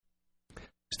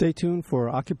Stay tuned for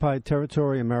Occupied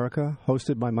Territory America,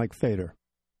 hosted by Mike Fader.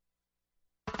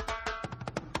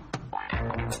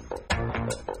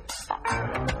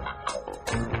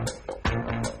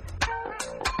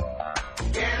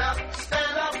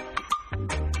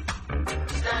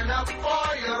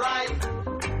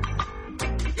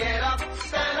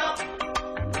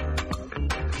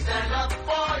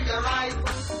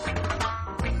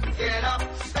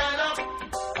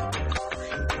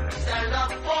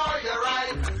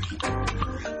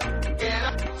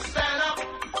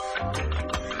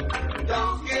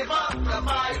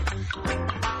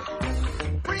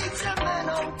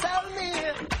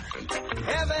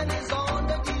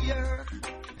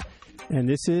 And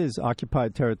this is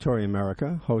Occupied Territory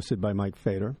America, hosted by Mike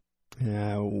Fader.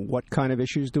 What kind of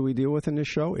issues do we deal with in this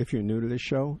show? If you're new to this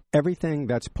show, everything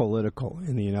that's political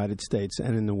in the United States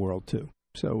and in the world, too.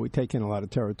 So we take in a lot of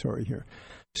territory here.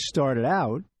 Started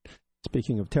out,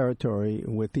 speaking of territory,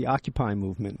 with the Occupy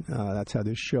movement. That's how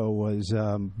this show was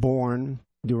born,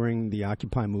 during the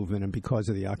Occupy movement and because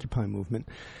of the Occupy movement.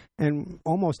 And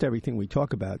almost everything we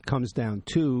talk about comes down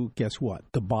to, guess what,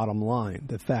 the bottom line,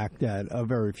 the fact that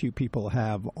very few people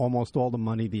have almost all the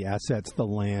money, the assets, the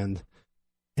land,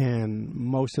 and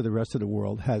most of the rest of the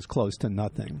world has close to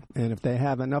nothing. And if they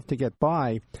have enough to get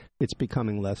by, it's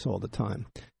becoming less all the time.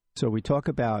 So we talk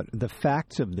about the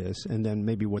facts of this and then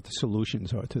maybe what the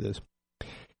solutions are to this.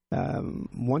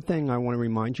 One thing I want to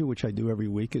remind you, which I do every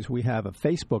week, is we have a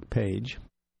Facebook page.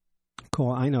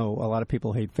 I know a lot of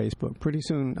people hate Facebook. Pretty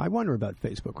soon, I wonder about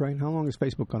Facebook, right? How long is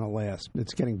Facebook going to last?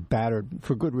 It's getting battered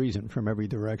for good reason from every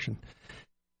direction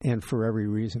and for every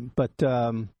reason. But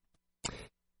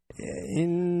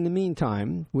in the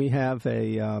meantime, we have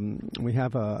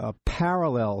a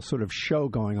parallel sort of show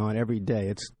going on every day.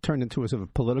 It's turned into a sort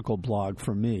of political blog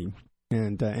for me.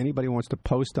 And anybody wants to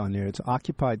post on there, it's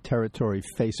Occupied Territory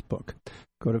Facebook.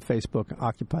 Go to Facebook,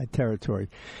 Occupied Territory.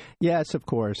 Yes, of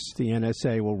course, the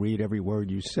NSA will read every word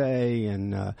you say,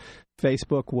 and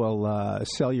Facebook will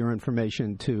sell your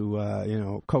information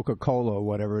to, Coca-Cola or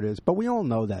whatever it is. But we all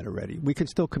know that already. We can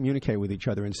still communicate with each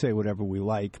other and say whatever we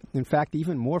like. In fact,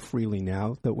 even more freely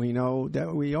now that we know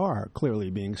that we are clearly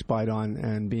being spied on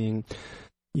and being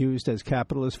used as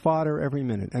capitalist fodder every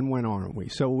minute. And when aren't we?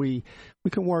 So we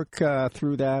can work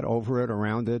through that, over it,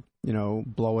 around it,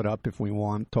 blow it up if we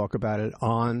want, talk about it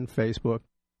on Facebook.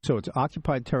 So it's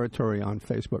Occupied Territory on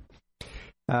Facebook.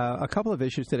 A couple of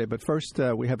issues today, but first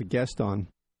we have a guest on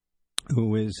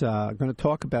who is going to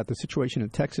talk about the situation in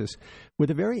Texas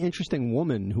with a very interesting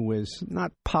woman who has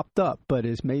not popped up but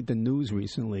has made the news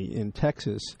recently in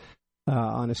Texas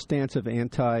on a stance of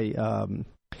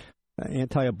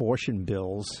anti-abortion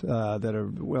bills that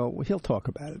are, well, he'll talk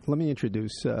about it. Let me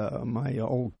introduce my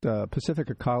old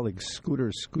Pacifica colleague,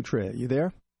 Scooter Scutret. You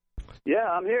there? Yeah,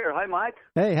 I'm here. Hi, Mike.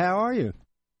 Hey, how are you?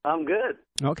 I'm good.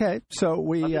 Okay, so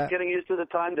I'm just getting used to the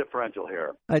time differential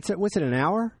here. Was it an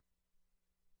hour?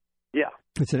 Yeah.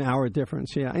 It's an hour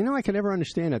difference, yeah. I can never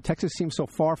understand it. Texas seems so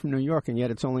far from New York, and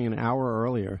yet it's only an hour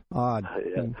earlier. Odd.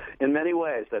 Yeah. In many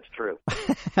ways, that's true.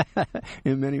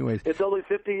 In many ways. It's only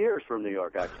 50 years from New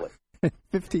York, actually.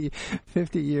 50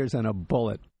 years on a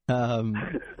bullet.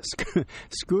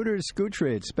 Scooter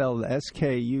Scutret, spelled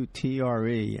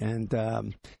S-K-U-T-R-E, and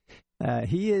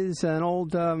he is an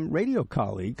old radio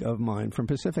colleague of mine from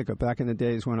Pacifica back in the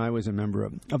days when I was a member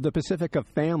of the Pacifica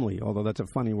family, although that's a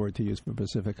funny word to use for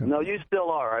Pacifica. No, you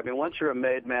still are. I mean, once you're a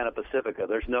made man of Pacifica,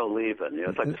 there's no leaving.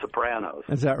 It's like The Sopranos.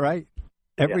 Is that right?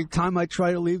 Every time I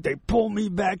try to leave, they pull me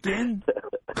back in?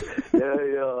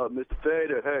 Hey, Mr.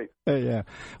 Fader, hey. Hey, yeah.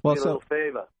 Well, a little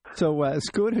favor. So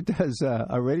Scooter does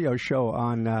a radio show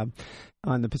on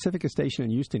the Pacifica station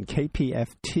in Houston,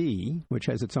 KPFT, which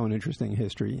has its own interesting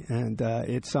history, and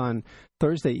it's on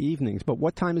Thursday evenings. But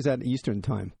what time is that Eastern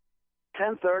time?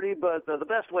 10:30, but the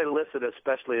best way to listen,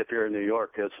 especially if you're in New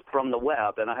York, is from the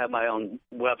web, and I have my own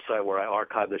website where I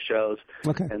archive the shows,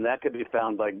 okay. And that can be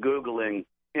found by Googling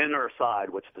Inner Side,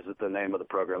 which is the name of the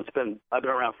program. I've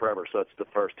been around forever, so it's the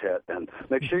first hit. And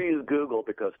make sure you use Google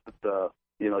because the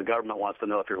government wants to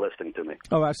know if you're listening to me.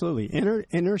 Oh, absolutely.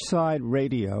 Inner Side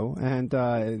Radio, and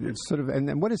it's sort of.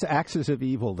 And what is Axis of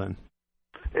Evil then?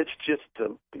 It's just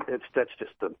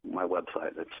my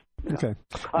website. Okay.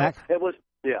 It was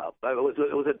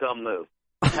a dumb move.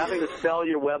 Having to sell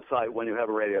your website when you have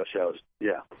a radio show,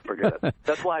 forget it.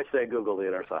 That's why I say Google the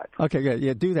Inner Side. Okay, good.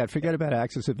 Yeah, do that. Forget about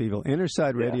Axis of Evil. Inner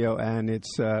Side Radio, and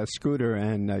it's Scooter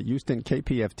and Houston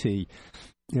KPFT.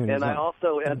 And I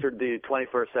also entered the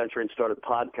 21st century and started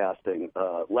podcasting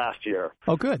last year.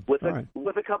 Oh, good. With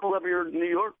a couple of your New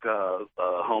York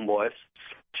homeboys,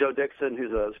 Joe Dixon,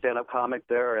 who's a stand-up comic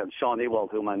there, and Sean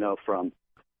Ewald, whom I know from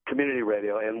community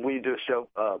radio, and we do a show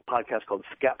podcast called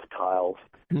Skeptiles,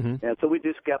 and so we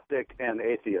do skeptic and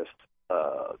atheist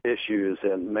issues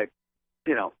and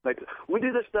we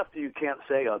do this stuff that you can't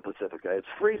say on Pacifica. It's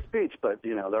free speech, but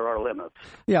there are limits.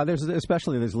 Yeah, there's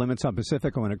limits on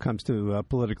Pacifica when it comes to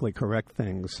politically correct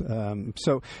things.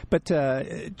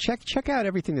 Check out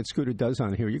everything that Scooter does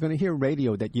on here. You're going to hear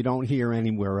radio that you don't hear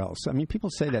anywhere else. I mean, people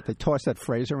say that, they toss that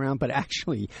phrase around, but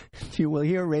actually, you will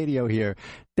hear radio here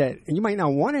that you might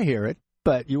not want to hear it,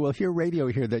 but you will hear radio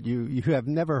here that you have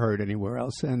never heard anywhere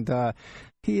else. And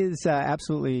he is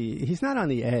he's not on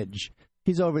the edge.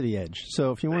 He's over the edge.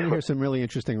 So if you want to hear some really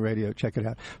interesting radio, check it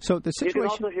out. So the situation. You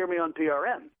can also hear me on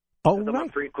PRN. Oh, I'm right.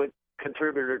 a frequent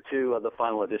contributor to the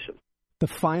Final Edition. The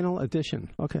Final Edition.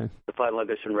 Okay. The Final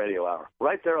Edition Radio Hour,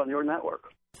 right there on your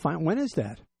network. When is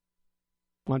that?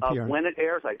 On PRN. When it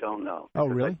airs, I don't know. Oh,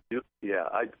 really? But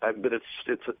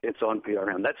it's on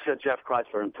PRN. That's Jeff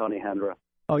Kreisler and Tony Hendra.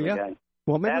 Oh, yeah. Again.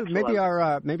 Well,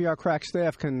 maybe our crack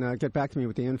staff can get back to me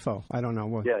with the info. I don't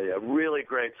know. Yeah, really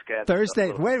great sketch.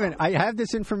 Thursday. Wait a minute. I have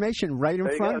this information right in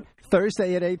front.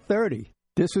 Thursday at 8:30.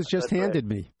 This was just handed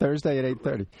me. Thursday at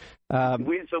 8:30.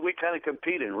 So we kind of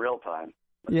compete in real time.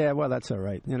 Yeah, well, that's all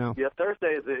right. Yeah,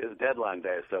 Thursday is deadline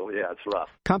day, so yeah, it's rough.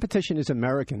 Competition is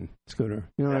American, Scooter.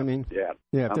 You know what I mean?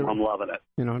 Yeah. I'm loving it.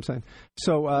 You know what I'm saying?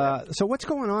 So, so what's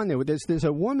going on there? There's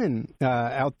a woman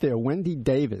out there, Wendy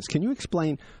Davis. Can you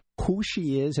explain who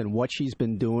she is and what she's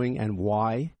been doing and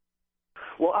why?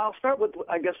 Well, I'll start with,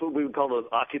 I guess, what we would call the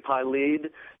Occupy lead,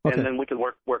 and then we can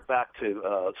work back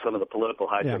to some of the political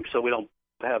hijinks, so we don't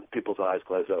have people's eyes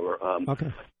glazed over.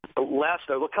 Okay.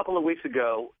 A couple of weeks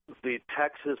ago, the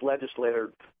Texas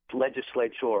legislature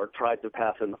tried to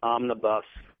pass an omnibus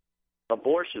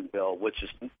abortion bill, which is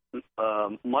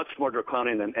much more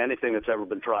draconian than anything that's ever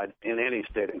been tried in any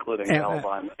state, including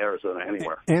Alabama, Arizona,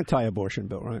 anywhere. Anti-abortion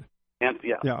bill, right?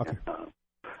 Okay.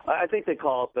 I think they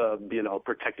call it the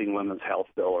Protecting Women's Health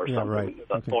Bill or something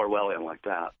Orwellian like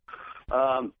that.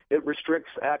 It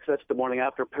restricts access to morning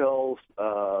after pills.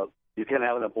 You can't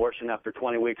have an abortion after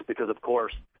 20 weeks because, of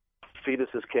course,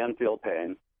 fetuses can feel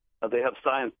pain. They have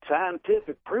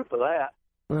scientific proof of that.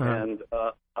 And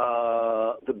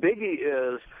the biggie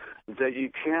is that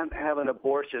you can't have an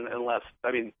abortion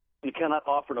you cannot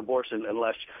offer an abortion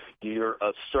unless you're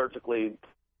surgically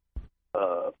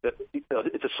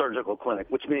it's a surgical clinic,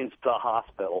 which means the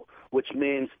hospital, which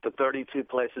means the 32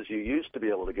 places you used to be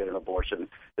able to get an abortion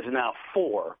is now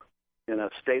 4 in a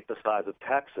state the size of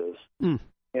Texas.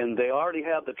 And they already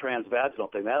have the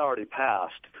transvaginal thing. That already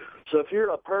passed. So if you're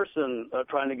a person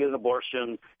trying to get an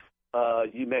abortion,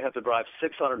 you may have to drive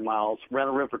 600 miles, rent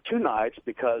a room for 2 nights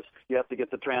because you have to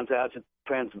get the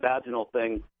transvaginal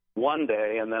thing one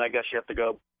day, and then I guess you have to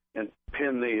go and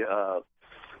pin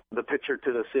the picture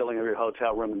to the ceiling of your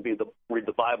hotel room and read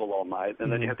the Bible all night,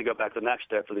 and then you have to go back the next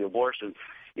day for the abortion.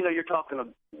 You're talking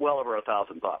well over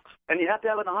 $1,000, and you have to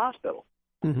have it in a hospital,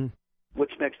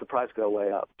 which makes the price go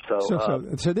way up.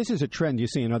 So this is a trend you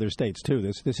see in other states too.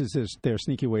 This is their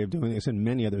sneaky way of doing this in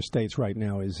many other states right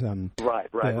now. Is right.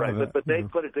 But they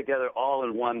put it together all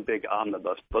in one big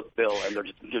omnibus bill, and they're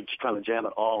just trying to jam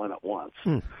it all in at once.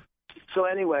 So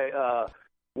anyway.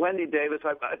 Wendy Davis,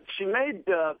 she made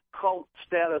cult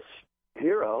status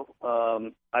hero,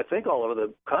 I think, all over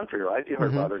the country, right? You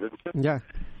heard about her, didn't you? Yeah.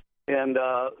 And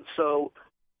so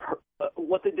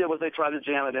what they did was they tried to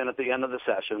jam it in at the end of the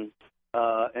session,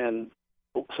 and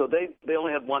so they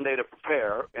only had one day to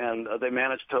prepare, and they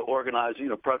managed to organize,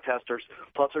 protesters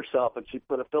plus herself, and she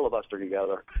put a filibuster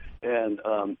together, and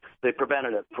they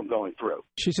prevented it from going through.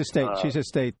 She's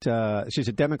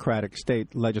a Democratic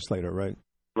state legislator, right?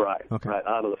 Right, okay. Right,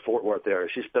 out of the Fort Worth area.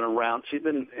 She's been around. She's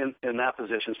been in that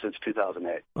position since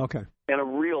 2008. Okay. And a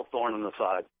real thorn in the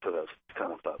side to this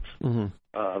kind of folks.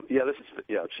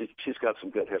 She's got some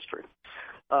good history.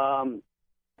 The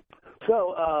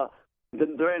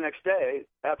very next day,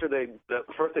 after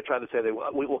first they tried to say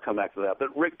we will come back to that,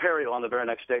 but Rick Perry on the very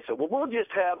next day said, well, we'll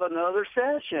just have another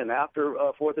session after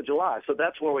 4th of July. So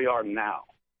that's where we are now.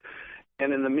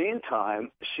 And in the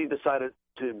meantime, she decided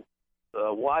to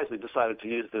wisely decided to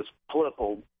use this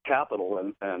political capital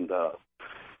and to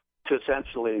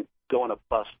essentially go on a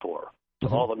bus tour to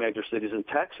all the major cities in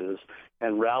Texas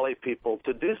and rally people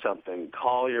to do something.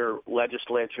 Call your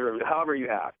legislature, however you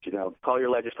act, call your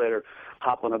legislator,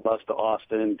 hop on a bus to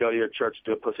Austin, go to your church,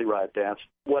 do a Pussy Riot dance,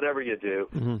 whatever you do.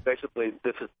 Basically,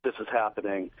 this is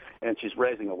happening, and she's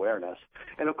raising awareness.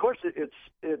 And of course,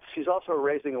 she's also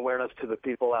raising awareness to the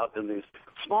people out in these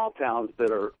small towns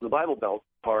that are the Bible Belt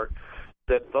part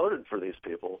that voted for these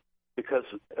people, because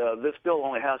this bill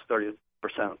only has 30%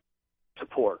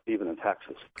 support, even in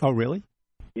Texas. Oh, really?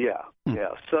 Yeah, yeah.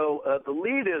 So the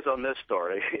lead is on this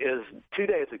story is 2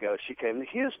 days ago she came to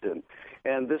Houston,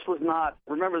 and this is not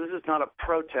a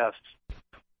protest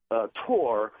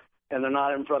tour, and they're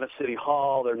not in front of City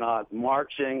Hall. They're not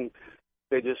marching.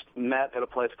 They just met at a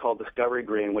place called Discovery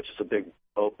Green, which is a big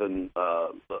open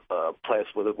place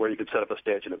where you could set up a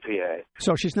stage and a PA.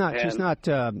 So she's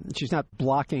not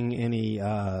blocking any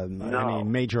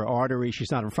major artery.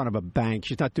 She's not in front of a bank.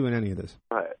 She's not doing any of this.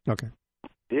 Right. Okay.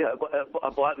 Yeah,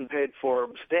 a bought and paid for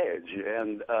stage,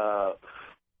 and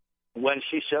when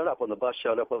the bus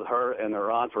showed up with her and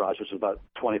her entourage, which was about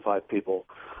 25 people,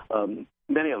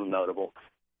 many of them notable,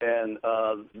 and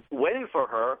waiting for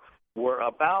her were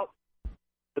about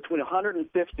between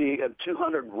 150 and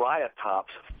 200 riot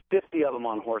cops, 50 of them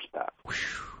on horseback.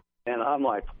 And I'm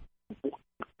like,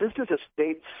 this is a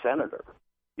state senator,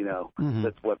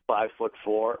 that's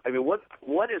 5'4". I mean, what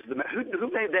is who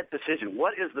made that decision?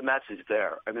 What is the message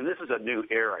there? I mean, this is a new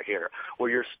era here where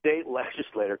your state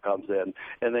legislator comes in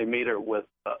and they meet her with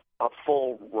a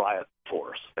full riot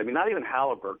force. I mean, not even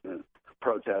Halliburton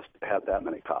protest had that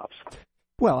many cops.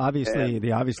 Well, obviously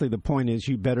the point is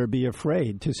you better be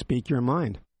afraid to speak your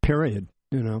mind, period.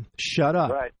 Shut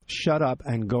up, right. Shut up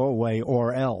and go away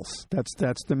or else. That's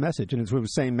the message. And it's the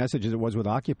same message as it was with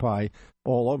Occupy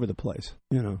all over the place,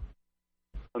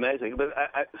 Amazing. But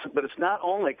it's not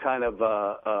only kind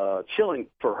of chilling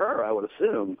for her, I would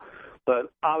assume,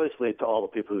 but obviously to all the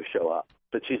people who show up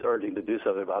that she's urging to do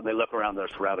something about. And they look around, they're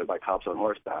surrounded by cops on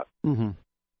horseback. Mm-hmm.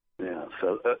 Yeah,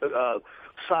 so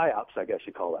psyops, I guess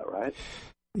you call that, right?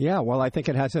 Yeah, well, I think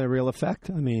it has a real effect.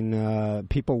 I mean,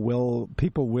 people will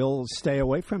stay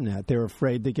away from that. They're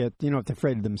afraid to get, if they're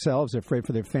afraid of themselves, they're afraid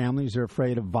for their families, they're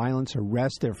afraid of violence,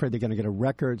 arrest, they're afraid they're going to get a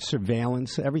record,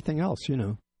 surveillance, everything else,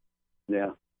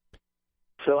 Yeah.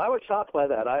 So I was shocked by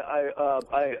that.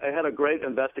 I had a great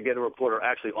investigative reporter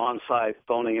actually on site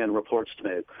phoning in reports to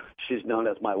me. She's known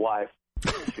as my wife.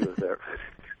 She was there.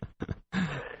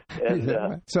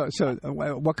 And, so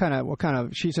what kind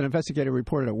of? She's an investigative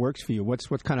reporter that works for you.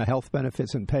 What kind of health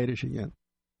benefits and pay does she get?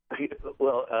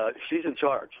 Well, she's in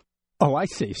charge. Oh, I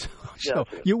see. So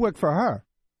you work for her.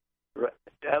 Right.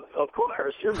 Of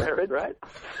course, you're married, right?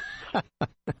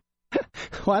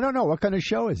 Well, I don't know. What kind of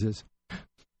show is this?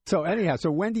 So anyhow,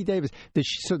 Wendy Davis, did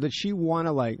she want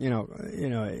to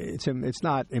it's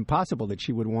not impossible that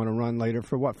she would want to run later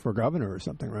for governor or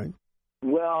something, right?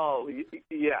 Well,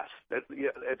 yes,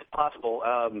 it's possible.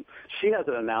 She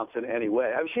hasn't announced in any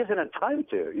way. I mean, she hasn't had time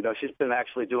to. She's been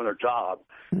actually doing her job,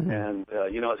 mm-hmm. and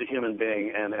as a human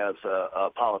being and as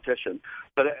a politician.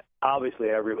 But obviously,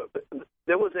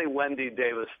 there was a Wendy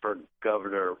Davis for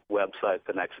Governor website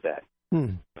the next day.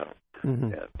 Mm.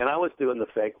 Mm-hmm. Yeah. And I was doing the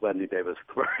fake Wendy Davis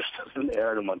commercials and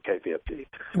aired them on KPFT.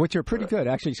 Which are pretty good,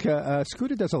 actually.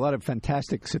 Scooter does a lot of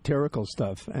fantastic satirical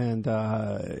stuff, and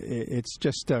it's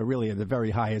just really at the very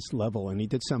highest level. And he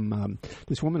did some,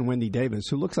 this woman, Wendy Davis,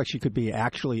 who looks like she could be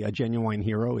actually a genuine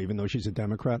hero, even though she's a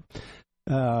Democrat.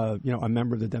 A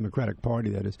member of the Democratic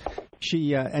Party, that is.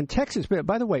 She, and Texas,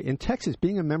 by the way, in Texas,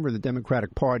 being a member of the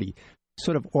Democratic Party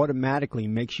sort of automatically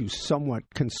makes you somewhat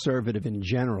conservative in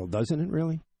general, doesn't it,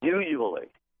 really? Usually.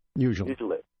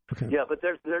 Okay. Yeah, but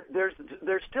there's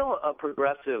still a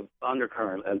progressive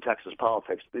undercurrent in Texas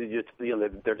politics.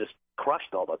 They're just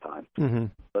crushed all the time. Mm-hmm.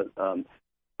 But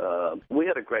we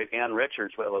had a great Ann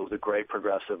Richards. Well, it was a great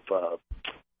progressive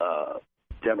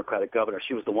Democratic governor.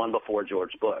 She was the one before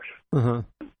George Bush. Uh-huh.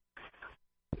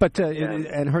 But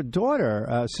and her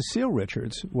daughter Cecile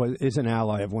Richards is an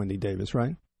ally of Wendy Davis,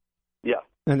 right? Yeah.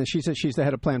 And she's the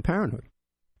head of Planned Parenthood.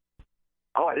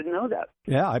 Oh, I didn't know that.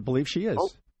 Yeah, I believe she is. Oh.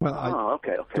 Well,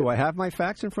 okay. Do I have my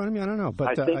facts in front of me? I don't know,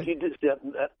 but I think you did.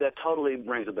 That totally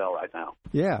rings a bell right now.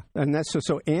 Yeah, and that's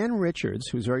so. Ann Richards,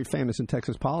 who's very famous in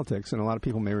Texas politics, and a lot of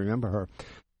people may remember her.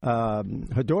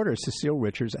 Her daughter is Cecile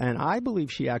Richards, and I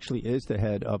believe she actually is the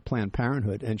head of Planned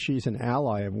Parenthood, and she's an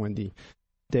ally of Wendy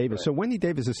Davis. Right. So Wendy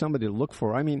Davis is somebody to look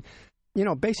for. I mean,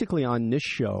 basically on this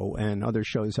show and other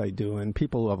shows I do, and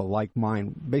people who have a like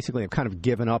mind, basically have kind of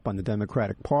given up on the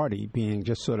Democratic Party being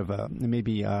just sort of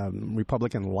maybe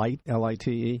Republican light,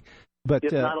 L-I-T-E. But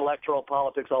it's not electoral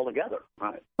politics altogether,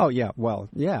 right? Oh, yeah. Well,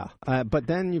 yeah. But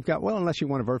then you've got, unless you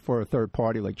want to vote for a third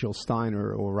party like Jill Stein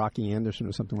or Rocky Anderson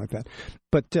or something like that.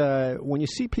 But when you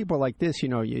see people like this,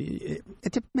 maybe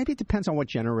it depends on what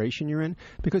generation you're in.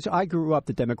 Because I grew up,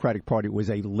 the Democratic Party was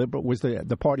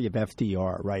the party of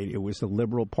FDR, right? It was the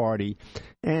liberal party.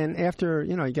 And after,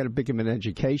 you get a big of an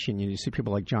education, you see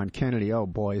people like John Kennedy. Oh,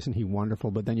 boy, isn't he wonderful?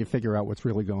 But then you figure out what's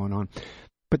really going on.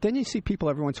 But then you see people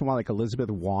every once in a while like Elizabeth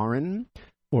Warren,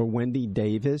 or Wendy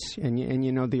Davis, and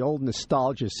you know, the old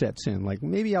nostalgia sets in, like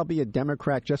maybe I'll be a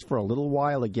Democrat just for a little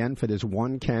while again for this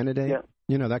one candidate,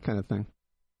 you know, that kind of thing.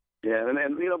 Yeah,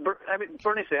 and you know, I mean,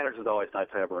 Bernie Sanders is always nice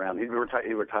to have around. He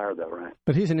retired though, right?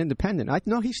 But he's an independent.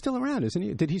 No, he's still around, isn't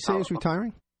he? Did he say he's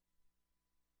retiring?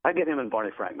 I get him and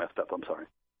Barney Frank messed up. I'm sorry.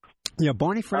 Yeah,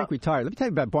 Barney Frank retired. Let me tell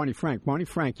you about Barney Frank. Barney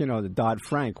Frank, you know, the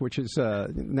Dodd-Frank, which is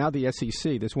now the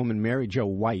SEC, this woman, Mary Jo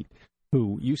White,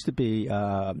 who used to be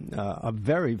a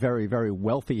very, very, very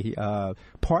wealthy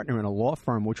partner in a law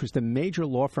firm, which was the major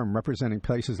law firm representing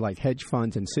places like hedge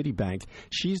funds and Citibank.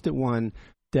 She's the one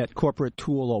that corporate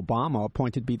tool Obama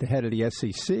appointed to be the head of the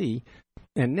SEC,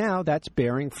 and now that's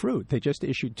bearing fruit. They just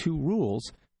issued 2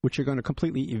 rules which are going to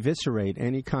completely eviscerate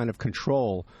any kind of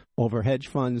control over hedge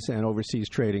funds and overseas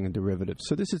trading and derivatives.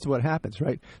 So this is what happens,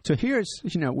 right? So here's,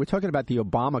 you know, we're talking about the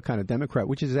Obama kind of Democrat,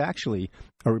 which is actually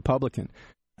a Republican.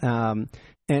 And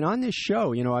on this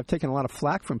show, you know, I've taken a lot of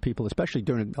flack from people, especially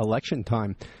during election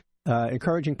time,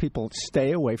 encouraging people to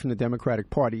stay away from the Democratic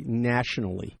Party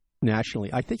nationally.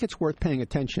 I think it's worth paying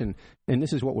attention, and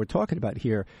this is what we're talking about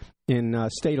here, in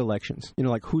state elections. You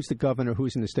know, like who's the governor,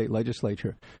 who's in the state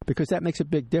legislature, because that makes a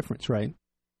big difference, right?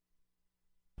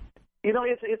 You know,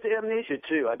 it's amnesia,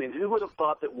 too. I mean, who would have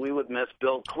thought that we would miss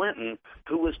Bill Clinton,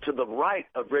 who was to the right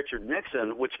of Richard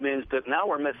Nixon, which means that now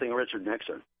we're missing Richard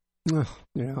Nixon.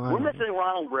 We're missing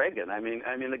Ronald Reagan. I mean,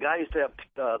 the guy used to have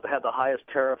had the highest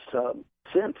tariffs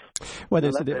since. Well,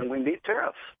 and we need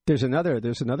tariffs. There's another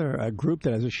group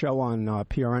that has a show on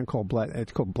PRN called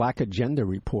Black Agenda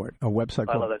Report, a website.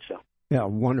 I love that show. Yeah,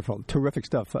 wonderful, terrific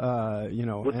stuff. You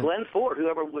know, with Glenn Ford, who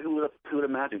would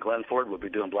imagine Glenn Ford would be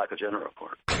doing Black Agenda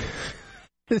Report.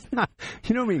 It's not,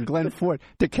 you know, Glenn Ford,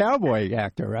 the cowboy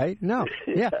actor, right? No,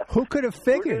 yeah. Who could have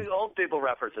figured? We're doing old people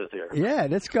references here. Yeah,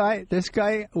 this guy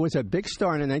was a big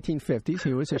star in the 1950s.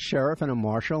 He was a sheriff and a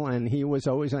marshal, and he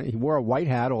wore a white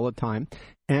hat all the time.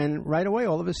 And right away,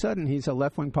 all of a sudden, he's a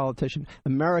left-wing politician.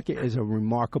 America is a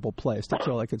remarkable place. That's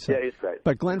all I could say. Yeah, he's great.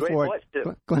 But Glenn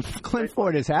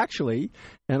Ford is actually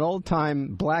an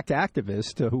old-time black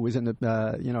activist who was in the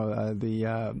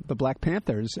Black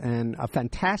Panthers and a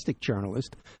fantastic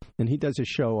journalist. And he does a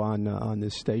show on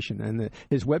this station. And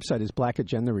his website is Black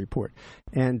Agenda Report.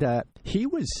 And he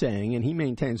was saying, and he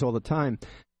maintains all the time,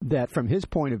 that from his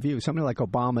point of view, somebody like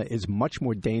Obama is much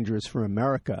more dangerous for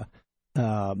America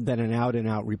than an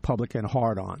out-and-out Republican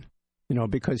hard-on, you know,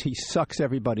 because he sucks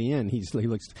everybody in. He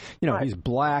looks, you know, right. He's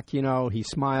black, you know, he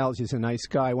smiles, he's a nice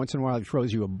guy. Once in a while he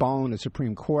throws you a bone, a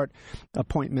Supreme Court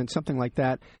appointment, something like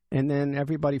that, and then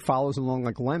everybody follows along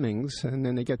like lemmings, and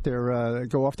then they get their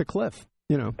go off the cliff,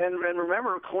 you know. And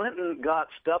remember, Clinton got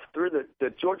stuff through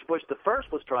that George Bush the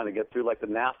first was trying to get through, like the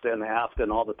NAFTA and the AFTA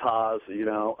and all the TAs, you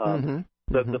know.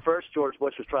 The first George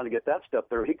Bush was trying to get that stuff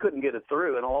through. He couldn't get it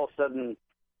through, and all of a sudden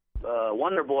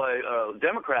Wonder Boy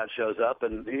Democrat shows up,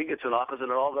 and he gets in office,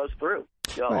 and it all goes through.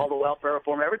 You know, right. All the welfare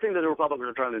reform, everything that the Republicans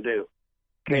are trying to do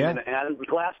came in, and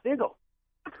Glass-Steagall.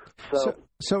 So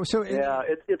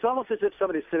it's almost as if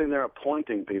somebody's sitting there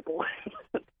appointing people.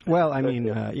 Well, I mean,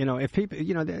 you know, if people,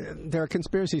 you know, there are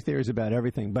conspiracy theories about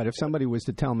everything, but if somebody was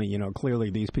to tell me, you know, clearly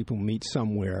these people meet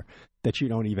somewhere that you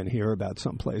don't even hear about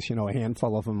someplace, you know, a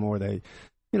handful of them, or they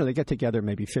get together,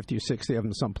 maybe 50 or 60 of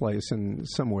them someplace and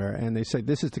somewhere, and they say,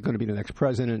 this is going to be the next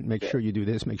president, make sure you do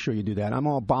this, make sure you do that.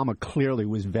 Obama clearly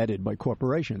was vetted by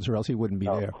corporations, or else he wouldn't be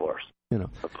there. Of course. You know.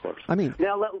 Of course. I mean,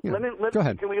 now, go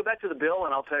ahead. Can we go back to the bill,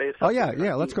 and I'll tell you something? Oh,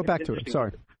 yeah, let's go back to it.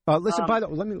 Sorry. Listen, by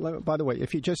the way,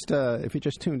 if you just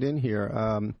tuned in here,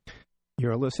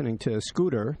 you're listening to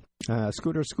Scooter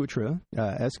Skutre, Skutre,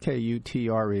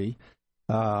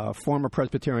 former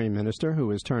Presbyterian minister who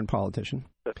has turned politician.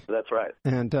 That's right.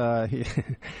 And he,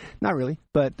 not really,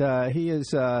 but he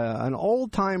is an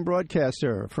old-time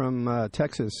broadcaster from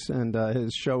Texas, and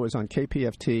his show is on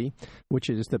KPFT, which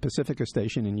is the Pacifica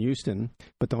station in Houston,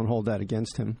 but don't hold that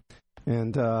against him.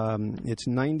 And it's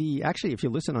 90, actually, if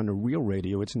you listen on the Real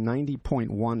Radio, it's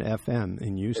 90.1 FM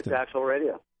in Houston. It's actual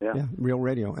radio. Yeah, Real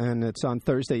Radio. And it's on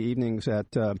Thursday evenings at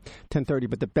 10:30.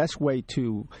 But the best way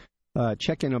to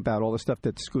check in about all the stuff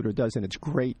that Scooter does, and it's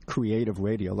great creative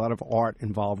radio, a lot of art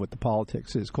involved with the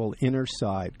politics, is called Inner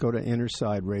Side. Go to Inner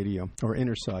Side Radio, or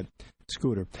Inner Side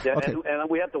Scooter. Yeah, okay. And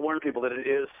we have to warn people that it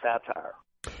is satire.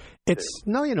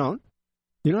 No, you don't.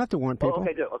 You don't have to warn people. Oh,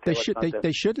 okay,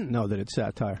 they shouldn't know that it's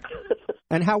satire.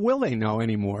 And how will they know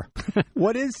anymore?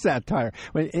 What is satire?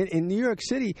 In New York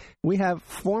City, we have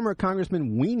former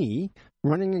Congressman Weenie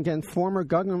running against former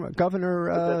governor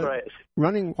That's right.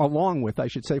 running along with, I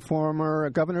should say, former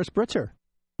Governor Spritzer,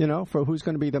 you know, for who's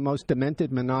going to be the most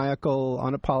demented, maniacal,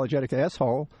 unapologetic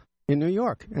asshole in New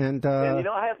York. And you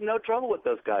know, I have no trouble with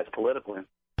those guys politically.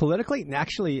 Politically,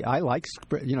 actually, I like,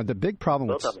 the big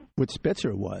problem with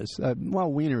Spitzer was,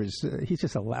 Weiner he's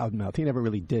just a loudmouth. He never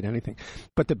really did anything.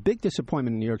 But the big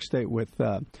disappointment in New York State with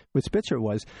Spitzer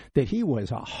was that he was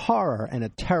a horror and a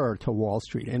terror to Wall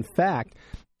Street. In fact,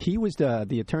 he was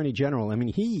the attorney general. I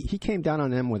mean, he came down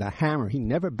on them with a hammer. He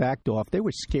never backed off. They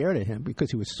were scared of him because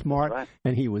he was smart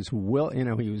and he was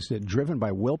driven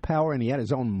by willpower and he had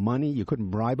his own money. You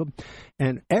couldn't bribe him.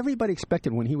 And everybody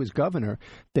expected when he was governor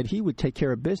that he would take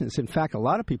care of business. In fact, a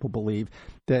lot of people believe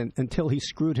that until he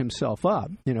screwed himself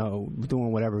up,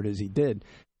 doing whatever it is he did,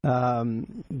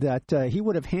 that he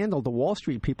would have handled the Wall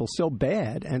Street people so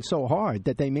bad and so hard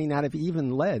that they may not have even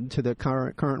led to the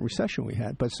current recession we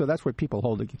had. But so that's what people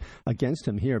hold against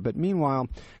him here. But meanwhile,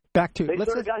 back to they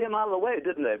sort of got him out of the way,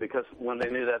 didn't they? Because when they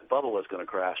knew that bubble was going to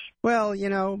crash. Well,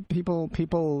 people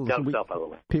got himself out of the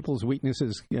way. People's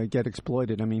weaknesses get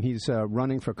exploited. I mean, he's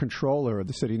running for controller of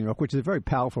the city of New York, which is a very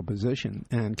powerful position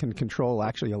and can control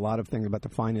actually a lot of things about the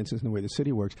finances and the way the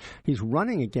city works. He's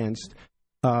running against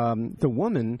the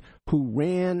woman who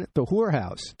ran the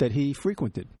whorehouse that he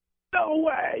frequented. No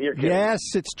way! You're kidding. Yes,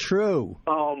 it's true.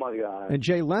 Oh, my God. And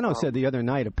Jay Leno said the other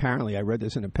night, apparently, I read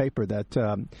this in a paper,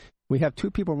 that we have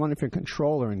two people running for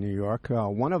controller in New York.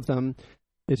 One of them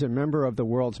is a member of the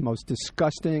world's most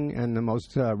disgusting and the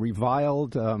most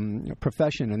reviled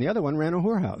profession, and the other one ran a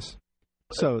whorehouse.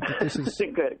 So this is...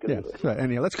 good. Yeah, so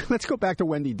anyhow, let's go back to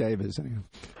Wendy Davis. Anyhow.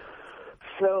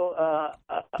 So...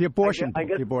 the abortion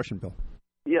bill.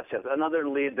 Yes. Another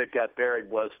lead that got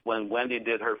buried was when Wendy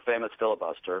did her famous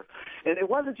filibuster. And it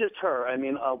wasn't just her. I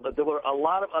mean, there were a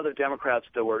lot of other Democrats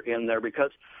that were in there because,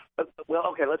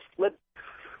 let's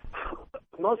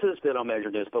most of this bit on major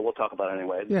news, but we'll talk about it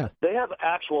anyway. Yeah. They have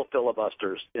actual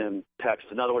filibusters in Texas.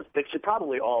 In other words, they should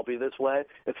probably all be this way.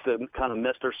 It's the kind of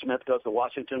Mr. Smith does the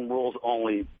Washington rules,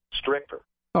 only stricter.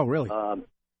 Oh, really?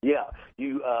 Yeah.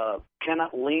 You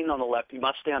cannot lean on the left. You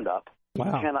must stand up. Wow.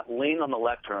 You cannot lean on the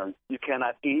lectern. You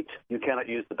cannot eat. You cannot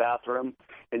use the bathroom.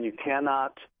 And you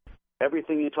cannot –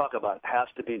 everything you talk about has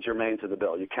to be germane to the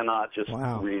bill. You cannot just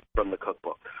read from the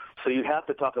cookbook. So you have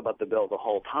to talk about the bill the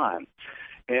whole time.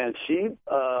 And she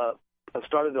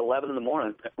started at 11 in the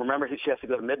morning. Remember, she has to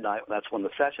go to midnight. That's when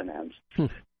the session ends.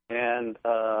 And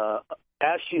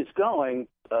as she's going,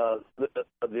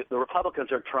 the Republicans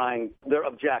are they're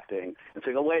objecting and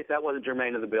saying, oh, wait, that wasn't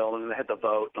germane to the bill, and they had to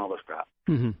vote and all this crap.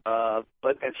 Mm-hmm.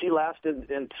 And she lasted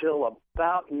until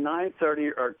about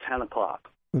 9:30 or 10 o'clock.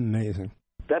 Amazing.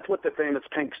 That's what the famous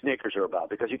pink sneakers are about,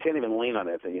 because you can't even lean on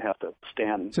anything. You have to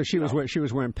stand. So she was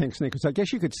wearing pink sneakers. I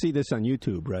guess you could see this on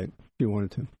YouTube, right, if you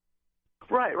wanted to.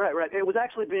 Right. It was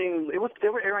actually they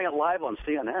were airing it live on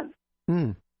CNN.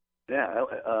 Mm. Yeah.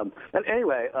 And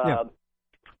anyway,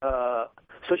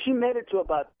 so she made it to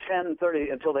about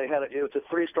 10:30 until they had it was a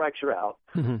 3 strikes you're out.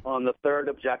 Mm-hmm. On the third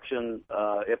objection,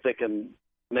 if they can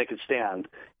make it stand.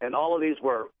 And all of these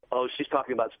were, she's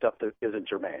talking about stuff that isn't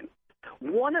germane.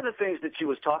 One of the things that she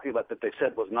was talking about that they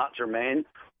said was not germane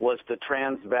was the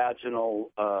transvaginal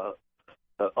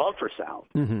ultrasound.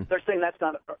 Mm-hmm. They're saying that's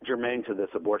not germane to this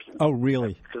abortion. Oh,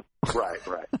 really? Right.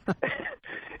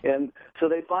 And so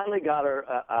they finally got her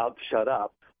out, shut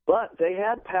up. But they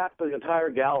had packed the entire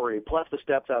gallery, plus the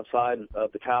steps outside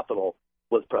of the Capitol,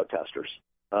 with protesters.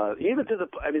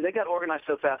 They got organized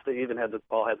so fast they even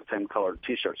all had the same colored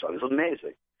T-shirts on. It was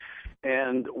amazing.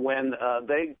 And when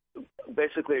they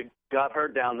basically got her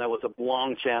down, there was a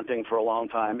long chanting for a long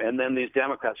time. And then these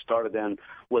Democrats started in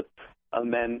with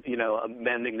amending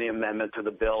the amendment to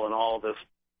the bill and all this,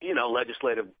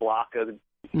 legislative blocking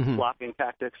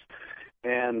tactics.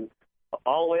 And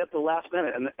all the way up to the last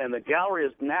minute. And the gallery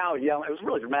is now yelling. It was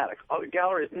really dramatic. The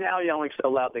gallery is now yelling so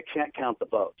loud they can't count the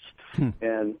votes.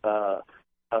 And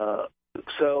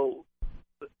so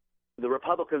the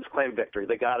Republicans claimed victory.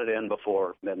 They got it in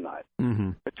before midnight.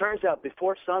 Mm-hmm. It turns out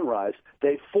before sunrise,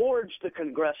 they forged the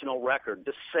congressional record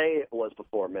to say it was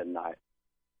before midnight.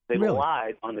 They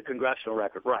lied on the congressional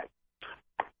record. Right.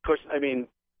 Of course,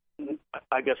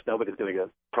 I guess nobody's going to get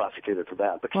prosecuted for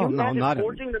that. But can you imagine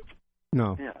forging the...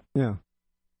 No. Yeah.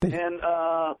 And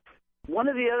one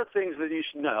of the other things that you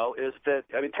should know is that,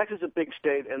 Texas is a big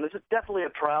state, and this is definitely a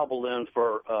trial balloon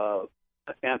for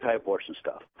anti-abortion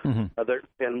stuff. Mm-hmm.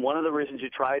 And one of the reasons you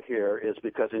try it here is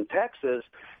because in Texas,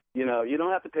 you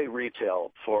don't have to pay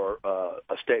retail for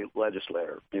a state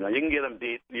legislator. You can get them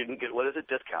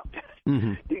discount.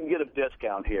 Mm-hmm. You can get a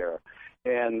discount here.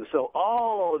 And so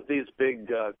all of these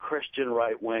big Christian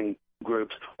right-wing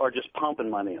groups are just pumping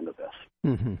money into this.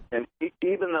 Mm-hmm. And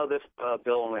even though this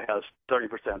bill only has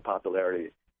 30%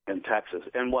 popularity in Texas,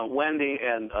 and what Wendy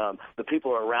and the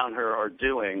people around her are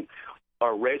doing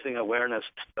are raising awareness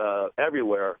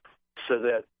everywhere so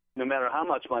that no matter how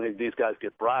much money these guys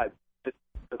get bribed,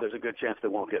 there's a good chance they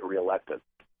won't get reelected.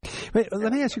 But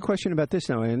let me ask you a question about this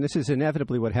now, and this is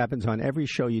inevitably what happens on every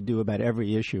show you do about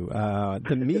every issue.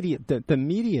 The media, the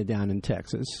media down in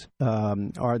Texas,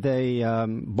 are they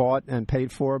bought and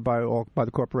paid for by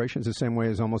the corporations the same way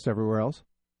as almost everywhere else?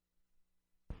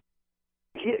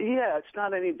 Yeah, it's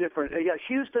not any different. Yeah,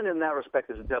 Houston in that respect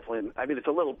is definitely. I mean, it's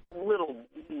a little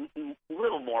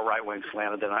more right wing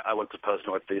slanted than I would suppose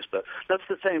Northeast, but that's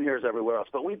the same here as everywhere else.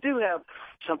 But we do have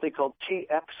something called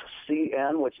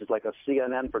TXCN, which is like a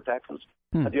CNN for Texas.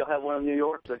 Do you have one in New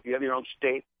York? Do you have your own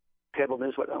state cable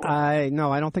news?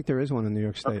 No, I don't think there is one in New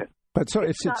York State. Okay. But so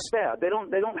it's not bad. They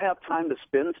don't have time to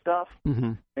spin stuff,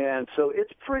 and so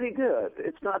it's pretty good.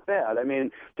 It's not bad. I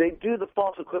mean, they do the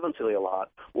false equivalency a lot.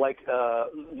 Like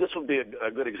this would be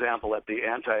a good example at the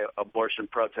anti-abortion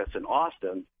protests in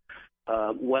Austin.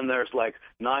 When there's like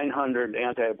 900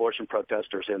 anti-abortion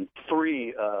protesters and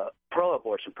 3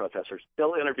 pro-abortion protesters,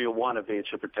 they'll interview one of each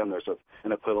and pretend there's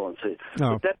an equivalency.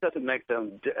 Oh. But that doesn't make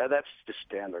them. That's just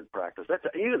standard practice.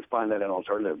 You can find that in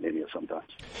alternative media sometimes.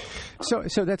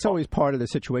 So that's always part of the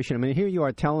situation. I mean, here you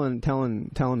are telling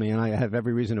me, and I have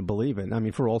every reason to believe it. I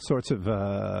mean, for all sorts of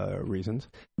reasons,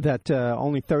 that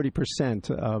only 30%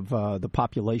 of the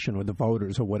population or the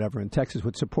voters or whatever in Texas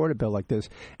would support a bill like this,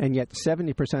 and yet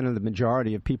 70% of the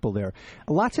majority of people there.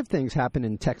 Lots of things happen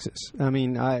in Texas. I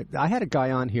mean, I had a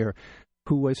guy on here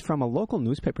who was from a local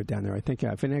newspaper down there. I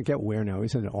forget where now.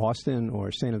 He's in Austin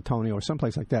or San Antonio or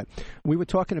someplace like that. We were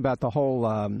talking about the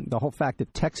whole fact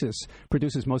that Texas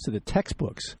produces most of the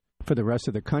textbooks for the rest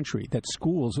of the country, that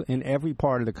schools in every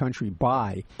part of the country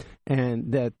buy,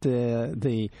 and that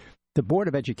the Board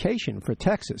of Education for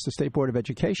Texas, the State Board of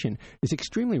Education, is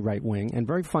extremely right-wing and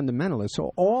very fundamentalist.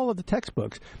 So all of the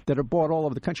textbooks that are bought all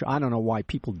over the country, I don't know why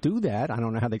people do that. I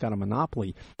don't know how they got a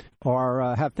monopoly,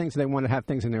 or have things, they want to have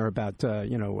things in there about,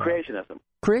 creationism.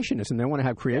 Creationism. They want to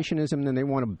have creationism, then they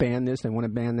want to ban this, they want to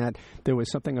ban that. There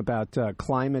was something about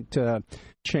climate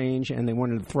change, and they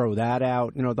wanted to throw that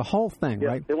out. The whole thing,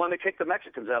 right? They wanted to kick the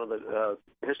Mexicans out of the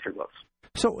history books.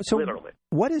 So literally.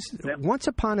 What is once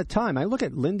upon a time? I look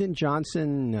at Lyndon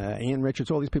Johnson, Ann Richards,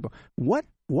 all these people. What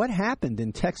happened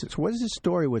in Texas? What is the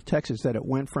story with Texas that it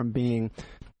went from being?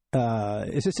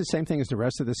 Is this the same thing as the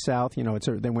rest of the South?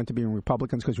 They went to being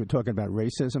Republicans because we're talking about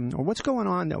racism, or what's going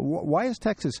on? Why is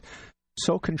Texas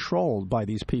so controlled by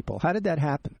these people? How did that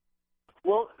happen?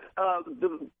 Well,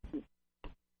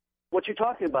 what you're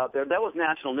talking about there, that was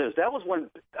national news. That was when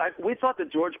we thought that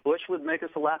George Bush would make us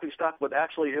a laughingstock, but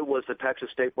actually it was the Texas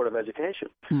State Board of Education.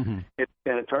 Mm-hmm.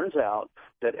 And it turns out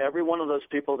that every one of those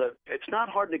people it's not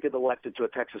hard to get elected to a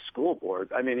Texas school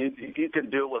board. I mean, you can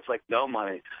do it with like no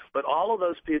money. But all of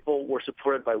those people were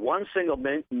supported by one single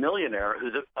millionaire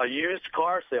who's a used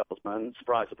car salesman,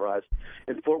 surprise, surprise,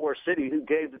 in Fort Worth City, who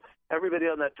gave everybody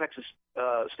on that Texas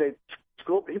state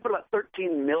school, he put about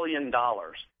 $13 million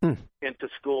into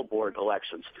school board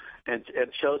elections, and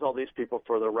it shows all these people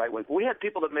for the right wing. We had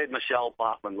people that made Michelle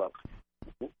Bachmann look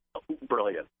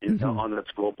brilliant, on that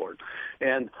school board,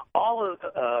 and all of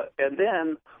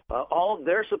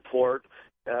their support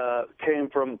came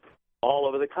from all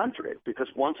over the country, because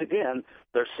once again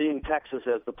they're seeing Texas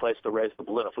as the place to raise the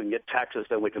balloon. If we can get Texas,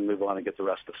 then we can move on and get the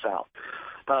rest of the South.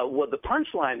 What the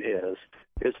punchline is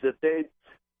that they.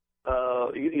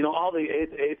 All the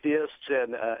atheists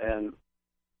and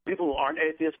people who aren't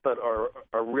atheists but are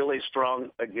really strong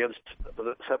against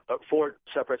for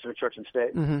separation of church and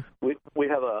state. Mm-hmm. We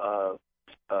have a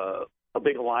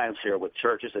big alliance here with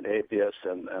churches and atheists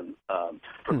and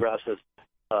progressives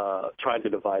trying to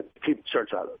keep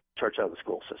church out of the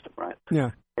school system, right? Yeah.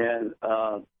 And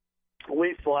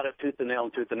we fought it tooth and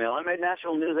nail. I made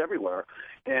national news everywhere,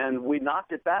 and we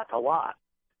knocked it back a lot.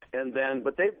 And then,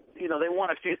 but they won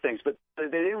a few things, but they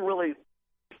didn't really.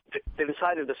 They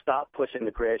decided to stop pushing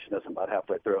the creationism about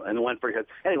halfway through, and went for it.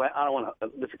 Anyway, I don't want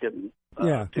to. This is getting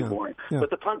too boring. Yeah. But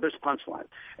there's a punchline,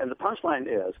 and the punchline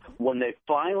is when they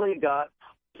finally got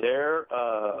their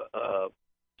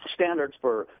standards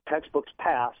for textbooks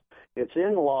passed. It's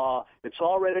in law. It's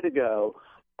all ready to go.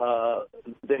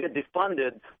 They had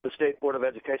defunded the State Board of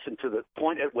Education to the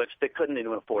point at which they couldn't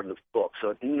even afford the book,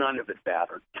 so none of it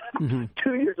mattered. Mm-hmm.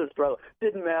 2 years of struggle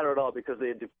didn't matter at all because they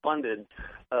had defunded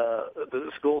the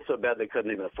school so bad they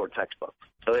couldn't even afford textbooks.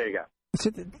 So there you go.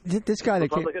 So this guy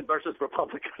Republican versus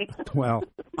Republican. Well,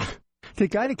 the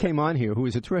guy that came on here, who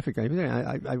was a terrific guy,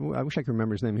 I wish I could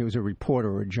remember his name. He was a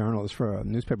reporter or a journalist for a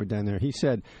newspaper down there. He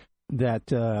said that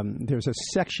there's a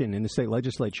section in the state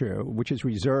legislature which is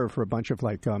reserved for a bunch of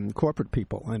corporate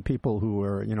people and people who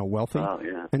are wealthy, oh,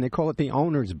 yeah. and they call it the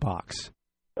owner's box.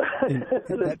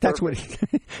 That's what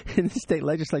in the state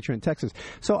legislature in Texas.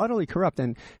 So utterly corrupt.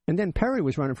 And then Perry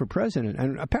was running for president.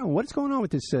 And apparently, what's going on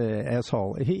with this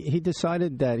asshole? He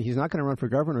decided that he's not going to run for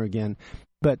governor again.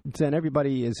 But then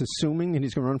everybody is assuming that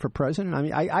he's going to run for president. I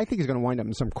mean, I think he's going to wind up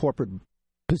in some corporate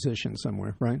position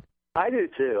somewhere, right? I do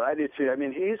too. I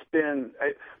mean, he's been.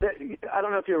 I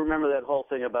don't know if you remember that whole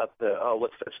thing about the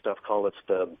what's that stuff called? It's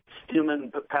the human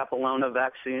papilloma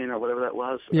vaccine or whatever that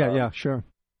was. Yeah, sure.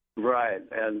 Right,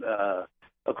 and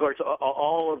of course,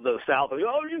 all of the South.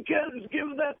 You can't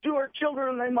give that to our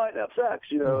children; they might have sex,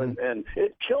 Mm-hmm. and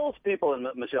it kills people. And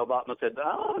Michelle Bachmann said,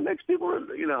 it makes people,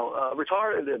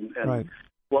 retarded, and right.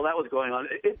 Well, that was going on.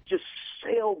 It just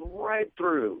sailed right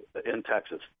through in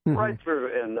Texas, mm-hmm. right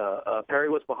through, and Perry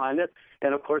was behind it,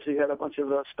 and of course he had a bunch of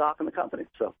stock in the company.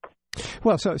 So,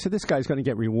 well, so this guy's going to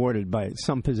get rewarded by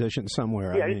some position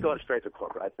somewhere. Yeah, he's going straight to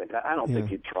corporate. I think. I don't think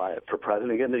he'd try it for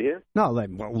president again. Do you? No,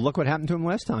 well, look what happened to him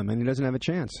last time, and he doesn't have a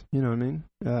chance. You know what I mean?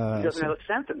 He doesn't have a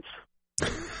sentence.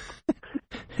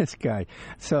 This guy.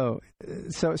 So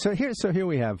here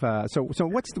we have. So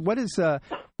what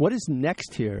is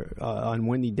next here on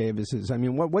Wendy Davis's? I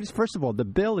mean, what is, first of all, the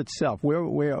bill itself?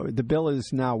 Where the bill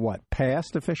is now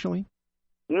passed officially?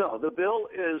 No, the bill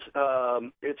is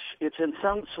it's in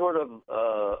some sort of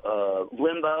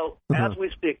limbo. Uh-huh. As we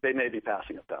speak, they may be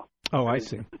passing it though. Oh, I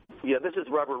see. Yeah, this is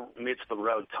rubber meets the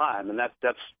road time, and that's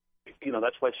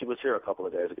why she was here a couple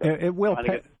of days ago. It will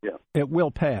It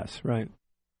will pass, right?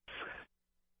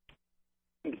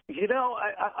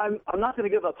 I'm not going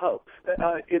to give up hope.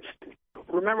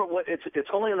 Remember what it's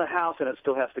only in the House and it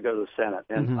still has to go to the Senate.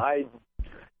 And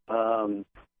mm-hmm.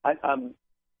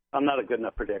 I'm not a good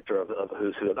enough predictor of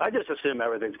who's who. I just assume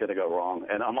everything's going to go wrong,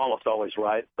 and I'm almost always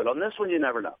right. But on this one, you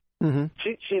never know. Mm-hmm.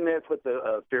 She may have put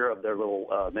the fear of their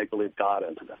little make-believe God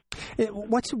into them.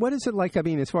 What is it like? I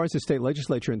mean, as far as the state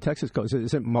legislature in Texas goes,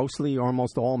 is it mostly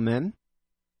almost all men?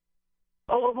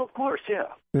 Oh, of course, yeah.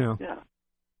 Yeah.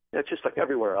 It's just like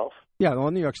everywhere else. Yeah,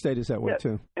 well, New York State is that way,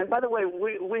 too. And by the way,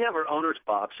 we have our owner's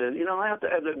box, and, I have to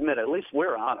admit, at least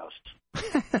we're honest.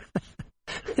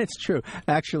 It's true.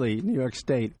 Actually, New York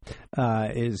State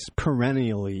is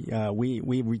perennially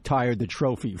we retired the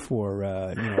trophy for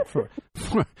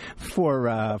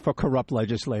corrupt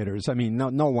legislators. I mean,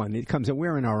 no one. It comes in.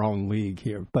 We're in our own league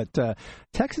here, but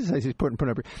Texas is put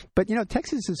up. But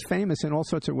Texas is famous in all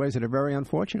sorts of ways that are very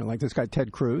unfortunate. Like this guy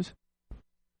Ted Cruz.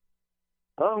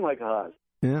 Oh my God.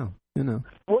 Yeah,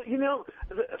 Well,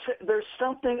 there's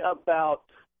something about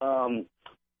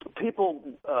people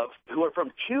who are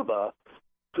from Cuba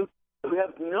who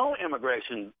have no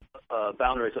immigration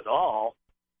boundaries at all,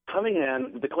 coming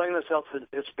in, declaring themselves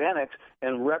Hispanics,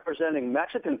 and representing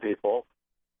Mexican people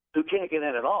who can't get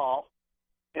in at all,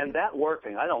 and that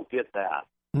working. I don't get that.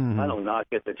 Mm-hmm. I do not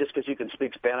get that. Just because you can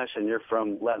speak Spanish and you're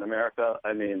from Latin America,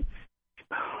 I mean...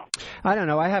 I don't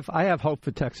know. I have hope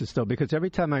for Texas, though, because every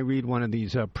time I read one of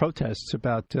these protests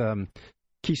about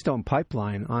Keystone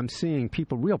Pipeline, I'm seeing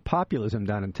real populism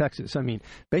down in Texas. I mean,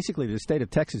 basically the state of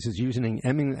Texas is using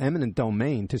eminent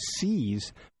domain to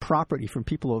seize property from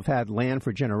people who have had land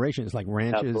for generations, like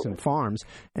ranches Absolutely. and farms,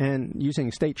 and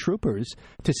using state troopers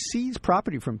to seize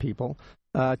property from people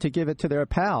to give it to their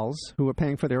pals who are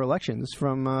paying for their elections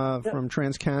from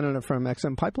TransCanada, from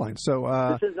XM Pipeline. So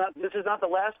this is not the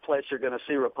last place you're going to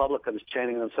see Republicans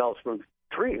chaining themselves from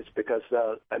trees, because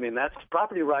that's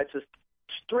property rights is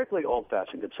strictly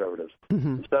old-fashioned conservatives.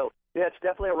 Mm-hmm. So yeah, it's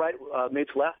definitely a right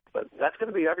meets left, but that's going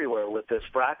to be everywhere with this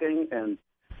fracking and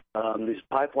these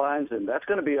pipelines, and that's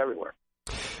going to be everywhere.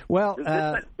 Well,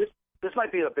 this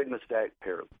might be a big mistake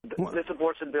here. This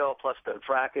abortion bill plus the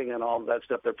fracking and all that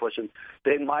stuff they're pushing,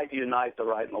 they might unite the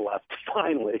right and the left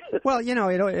finally. Well,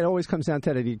 it always comes down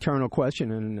to that eternal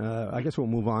question, and I guess we'll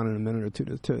move on in a minute or two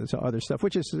to other stuff,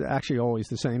 which is actually always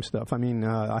the same stuff. I mean,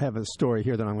 I have a story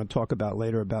here that I'm going to talk about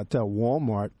later about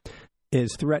Walmart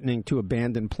is threatening to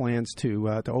abandon plans to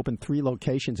open 3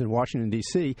 locations in Washington,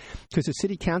 D.C., because the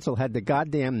city council had the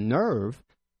goddamn nerve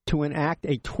to enact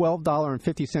a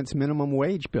 $12.50 minimum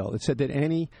wage bill. It said that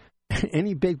any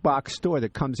big box store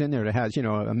that comes in there that has,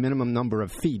 a minimum number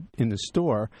of feet in the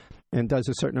store and does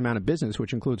a certain amount of business,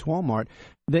 which includes Walmart,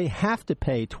 they have to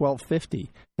pay $12.50.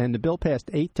 And the bill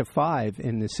passed 8-5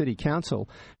 in the city council.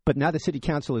 But now the city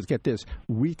council is, get this,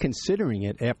 reconsidering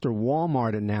it after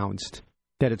Walmart announced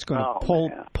that it's going to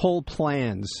pull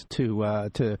plans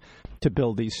to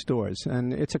build these stores.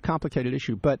 And it's a complicated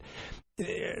issue. But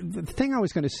the thing I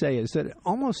was going to say is that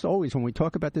almost always when we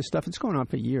talk about this stuff, it's going on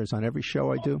for years on every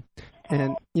show I do.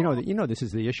 And, this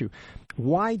is the issue.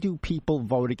 Why do people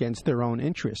vote against their own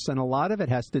interests? And a lot of it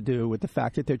has to do with the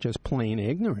fact that they're just plain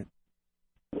ignorant.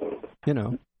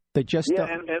 They just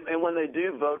and when they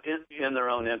do vote in their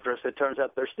own interest, it turns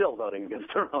out they're still voting against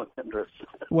their own interests.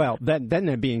 Well, then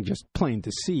they're being just plain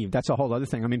deceived. That's a whole other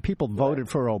thing. I mean, people voted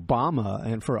for Obama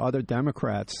and for other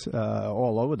Democrats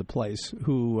all over the place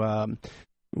who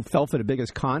fell for the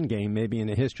biggest con game maybe in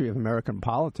the history of American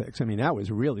politics. I mean, that was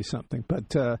really something.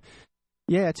 But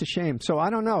yeah, it's a shame. So I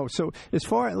don't know. So as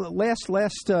far as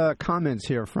last comments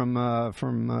here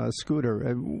from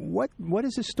Scooter, what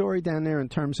is the story down there in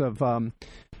terms of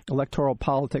electoral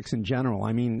politics in general?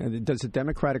 I mean, does the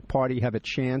Democratic Party have a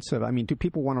chance of? I mean, do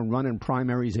people want to run in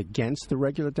primaries against the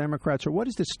regular Democrats, or what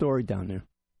is the story down there?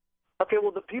 Okay,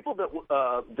 well, the people that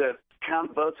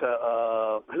count votes,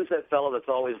 who's that fellow that's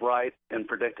always right in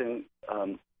predicting?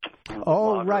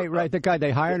 Right. The guy,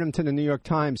 they hired him to the New York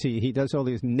Times. He does all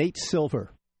these. Nate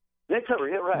Silver. Nate Silver,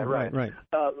 yeah, right.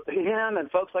 Him and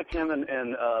folks like him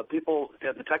and people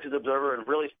at the Texas Observer and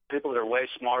really people that are way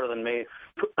smarter than me,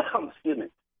 excuse me,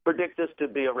 predict this to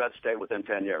be a red state within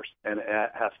 10 years, and it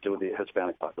has to do with the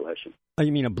Hispanic population. Oh,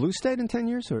 you mean a blue state in 10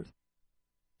 years, or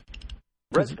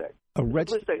red state? A red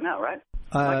blue state now, right?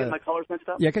 Am I getting my colors mixed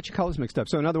up? Yeah, get your colors mixed up.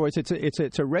 So in other words,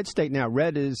 it's a red state now.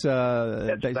 Red is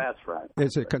that's right.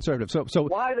 It's a conservative. So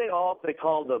why they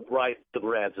call the right the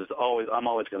reds is always I'm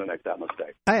always going to make that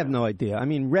mistake. I have no idea. I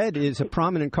mean, red is a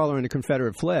prominent color in the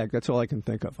Confederate flag. That's all I can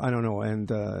think of. I don't know, and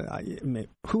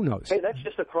who knows? Hey, that's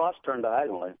just a cross turned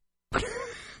diagonally.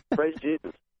 Praise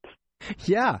Jesus.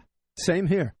 Yeah, same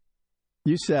here.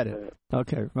 You said it.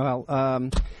 Okay. Well,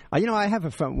 I have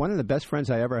a friend, one of the best friends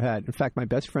I ever had. In fact, my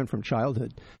best friend from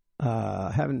childhood.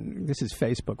 This is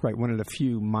Facebook, right? One of the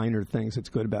few minor things that's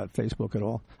good about Facebook at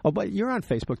all. Oh, but you're on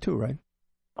Facebook too, right?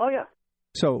 Oh yeah.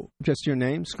 So just your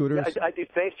name, Scooter? Yeah, I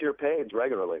deface your page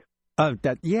regularly. Oh,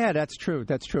 that's true.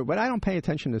 That's true. But I don't pay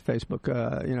attention to Facebook.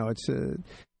 It's.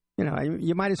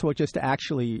 You might as well just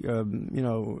actually,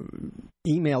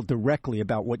 email directly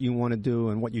about what you want to do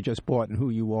and what you just bought and who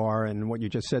you are and what you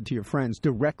just said to your friends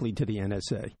directly to the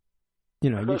NSA.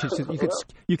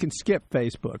 You can skip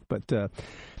Facebook, but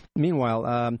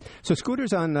meanwhile, so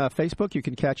Scooter's on Facebook. You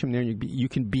can catch him there. You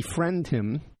can befriend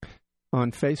him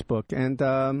on Facebook, and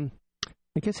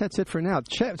I guess that's it for now.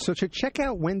 So check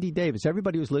out Wendy Davis.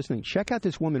 Everybody who's listening, check out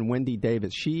this woman, Wendy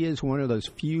Davis. She is one of those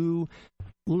few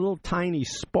little tiny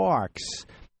sparks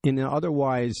in an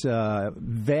otherwise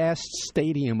vast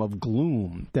stadium of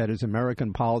gloom that is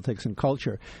American politics and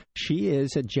culture. She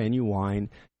is a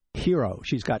genuine hero.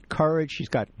 She's got courage. She's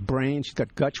got brains. She's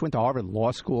got guts. She went to Harvard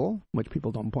Law School, which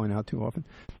people don't point out too often.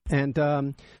 And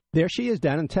there she is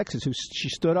down in Texas. She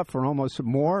stood up for almost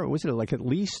at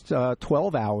least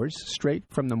 12 hours straight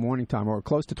from the morning time, or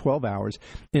close to 12 hours,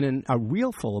 in a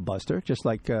real filibuster, just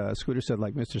like Scooter said,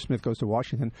 like Mr. Smith goes to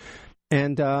Washington.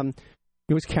 And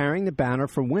it was carrying the banner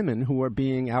for women who are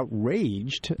being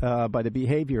outraged by the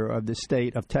behavior of the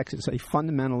state of Texas, a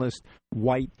fundamentalist,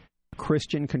 white,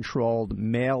 Christian-controlled,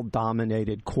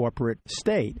 male-dominated corporate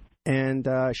state. And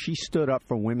she stood up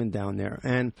for women down there.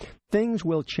 And things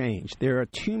will change. There are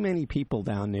too many people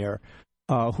down there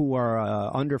who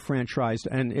are under-franchised.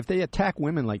 And if they attack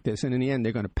women like this, and in the end,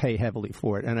 they're going to pay heavily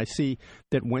for it. And I see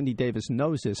that Wendy Davis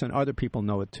knows this, and other people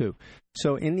know it too.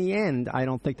 So in the end, I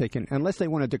don't think they can, unless they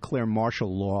want to declare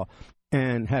martial law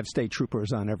and have state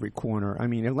troopers on every corner. I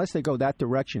mean, unless they go that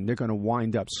direction, they're going to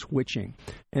wind up switching.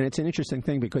 And it's an interesting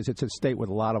thing because it's a state with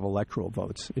a lot of electoral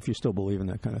votes, if you still believe in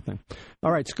that kind of thing.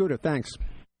 All right, Scooter, thanks.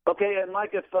 Okay, and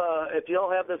Mike, if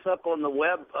y'all have this up on the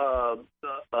web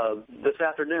this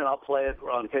afternoon, I'll play it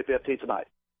on KPFT tonight.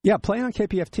 Yeah, play on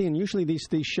KPFT, and usually these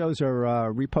shows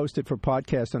are reposted for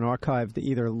podcast and archived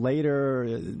either later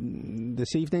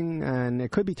this evening, and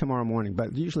it could be tomorrow morning,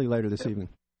 but usually later this evening.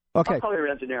 Okay. I'll call your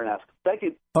engineer and ask. Thank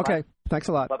you. Okay. Bye. Thanks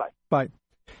a lot. Bye-bye. Bye.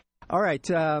 All right.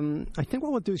 I think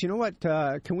what we'll do is, you know what?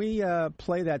 Can we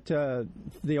play that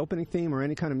the opening theme or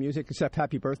any kind of music except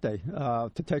Happy Birthday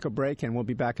to take a break, and we'll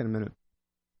be back in a minute.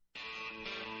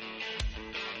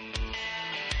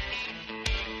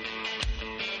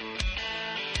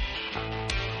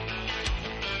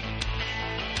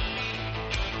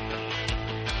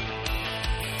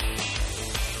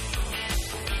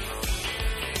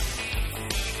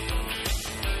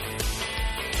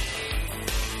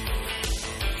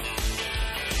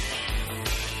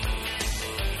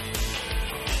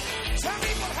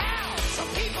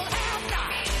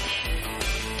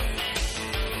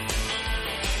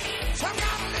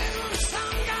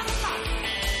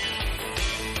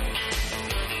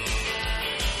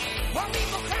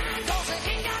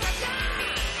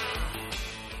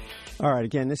 All right,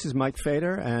 again, this is Mike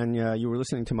Fader, and you were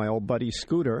listening to my old buddy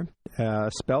Scooter,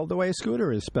 spelled the way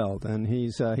Scooter is spelled, and he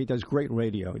does great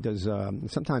radio. He does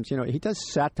sometimes, he does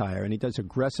satire, and he does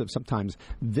aggressive, sometimes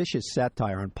vicious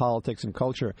satire on politics and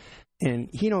culture, and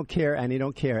he don't care, and he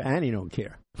don't care, and he don't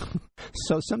care.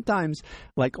 So sometimes,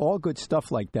 like all good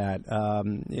stuff like that,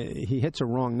 he hits a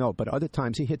wrong note, but other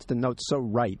times he hits the note so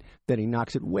right that he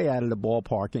knocks it way out of the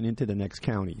ballpark and into the next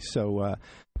county. So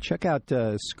check out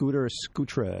Scooter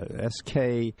Skutre,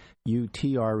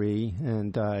 Skutre,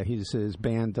 and he's his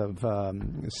band of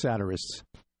satirists.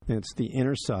 And it's The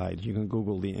Inner Side. You can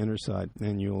Google The Inner Side,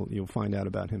 and you'll find out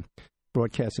about him.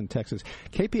 Broadcasts in Texas.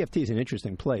 KPFT is an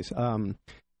interesting place.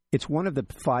 It's one of the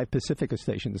 5 Pacifica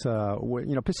stations.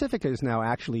 Pacifica is now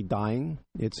actually dying.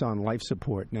 It's on life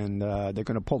support, and they're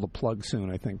going to pull the plug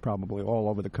soon, I think, probably all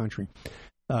over the country.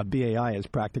 BAI is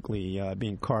practically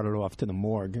being carted off to the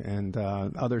morgue, and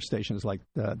other stations like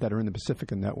that are in the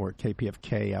Pacifica network,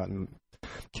 KPFK out in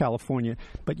California.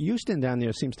 But Houston down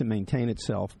there seems to maintain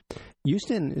itself.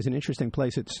 Houston is an interesting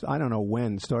place. It's, I don't know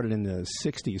when, started in the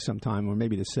 60s sometime, or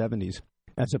maybe the 70s,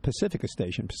 as a Pacifica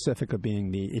station, Pacifica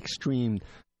being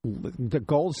the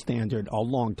gold standard a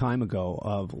long time ago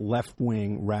of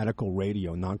left-wing radical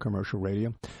radio, non-commercial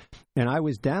radio. And I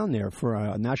was down there for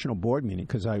a national board meeting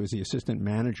because I was the assistant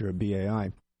manager of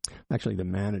BAI. Actually, the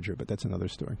manager, but that's another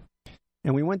story.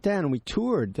 And we went down and we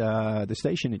toured the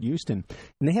station at Houston,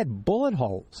 and they had bullet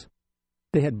holes.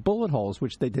 They had bullet holes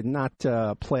which they did not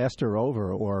plaster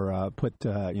over or put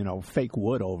fake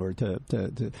wood over.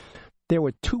 There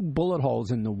were 2 bullet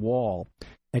holes in the wall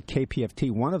at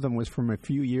KPFT. One of them was from a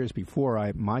few years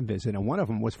before my visit, and one of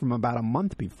them was from about a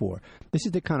month before. This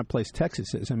is the kind of place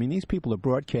Texas is. I mean, these people are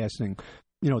broadcasting,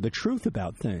 the truth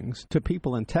about things to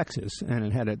people in Texas,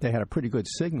 and they had a pretty good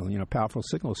signal, powerful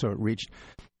signal, so it reached,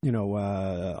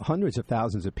 hundreds of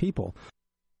thousands of people.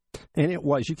 And it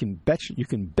was, you can bet,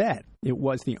 it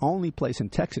was the only place in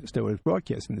Texas that was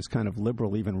broadcasting this kind of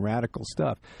liberal, even radical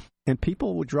stuff. And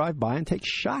people would drive by and take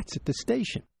shots at the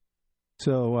station.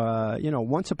 So,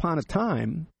 once upon a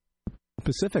time,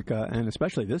 Pacifica, and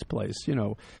especially this place,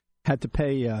 had to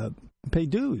pay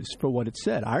dues for what it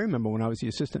said. I remember when I was the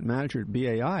assistant manager at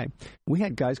BAI, we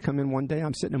had guys come in one day.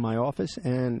 I'm sitting in my office,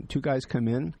 and 2 guys come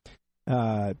in,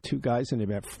 2 guys in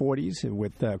about 40s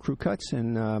with crew cuts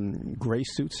and gray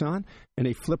suits on, and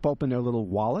they flip open their little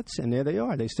wallets, and there they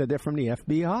are. They said they're from the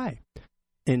FBI,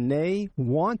 and they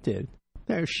wanted,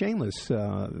 they're shameless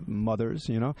mothers,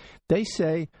 they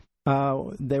say,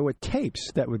 there were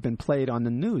tapes that had been played on the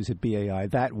news at BAI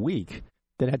that week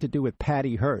that had to do with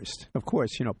Patty Hearst. Of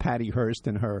course, Patty Hearst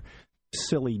and her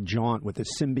silly jaunt with the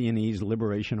Symbionese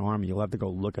Liberation Army. You'll have to go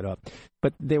look it up.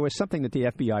 But there was something that the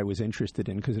FBI was interested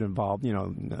in because it involved,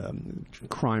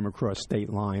 crime across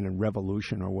state line and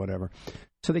revolution or whatever.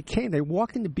 So they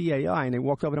walked into BAI and they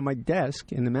walked over to my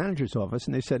desk in the manager's office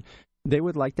and they said they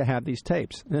would like to have these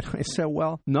tapes. And I said,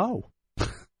 well, no.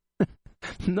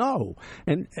 No.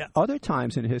 And other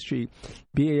times in history,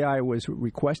 BAI was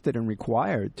requested and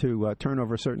required to turn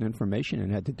over certain information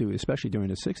and had to do, especially during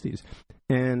the 60s.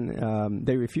 And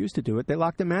they refused to do it. They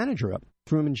locked the manager up,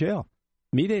 threw him in jail.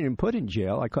 Me, they didn't put in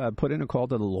jail. I put in a call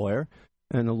to the lawyer,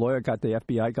 and the lawyer got the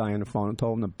FBI guy on the phone and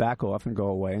told him to back off and go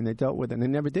away. And they dealt with it, and they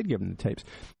never did give him the tapes.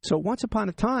 So once upon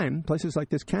a time, places like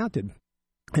this counted.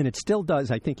 And it still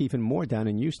does, I think, even more down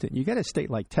in Houston. You get a state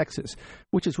like Texas,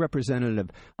 which is representative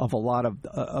of a lot of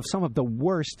some of the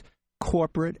worst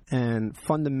corporate and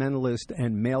fundamentalist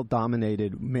and male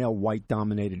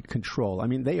white-dominated control. I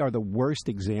mean, they are the worst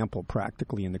example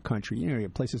practically in the country. You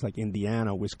have places like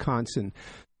Indiana, Wisconsin,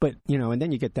 but, and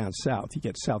then you get down south. You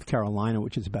get South Carolina,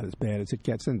 which is about as bad as it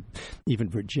gets, and even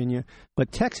Virginia.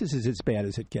 But Texas is as bad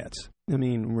as it gets. I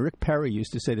mean, Rick Perry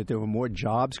used to say that there were more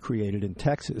jobs created in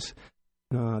Texas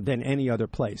than any other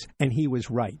place. And he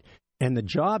was right. And the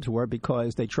jobs were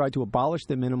because they tried to abolish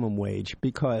the minimum wage,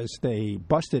 because they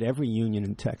busted every union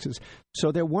in Texas.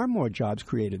 So there were more jobs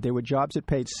created. There were jobs that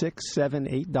paid $6,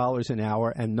 $7, $8 an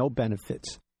hour and no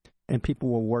benefits. And people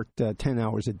were worked 10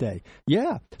 hours a day.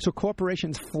 Yeah. So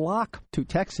corporations flock to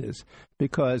Texas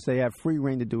because they have free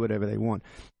reign to do whatever they want.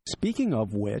 Speaking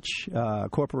of which,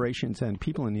 corporations and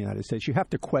people in the United States, you have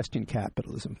to question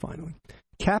capitalism finally.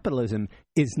 Capitalism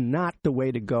is not the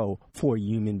way to go for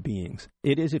human beings.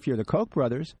 It is if you're the Koch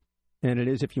brothers, and it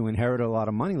is if you inherit a lot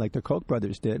of money like the Koch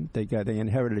brothers did. They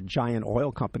inherited a giant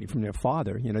oil company from their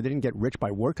father. They didn't get rich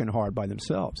by working hard by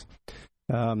themselves.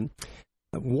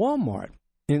 Walmart,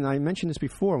 and I mentioned this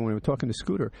before when we were talking to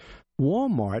Scooter,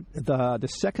 Walmart, the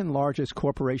second largest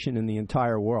corporation in the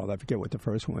entire world, I forget what the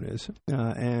first one is,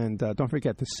 and don't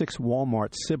forget the 6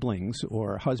 Walmart siblings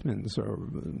or husbands or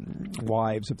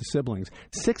wives of the siblings,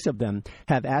 6 of them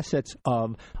have assets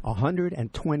of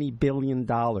 $120 billion.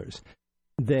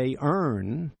 They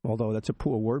earn, although that's a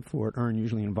poor word for it, earn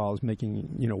usually involves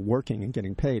making, working and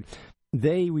getting paid.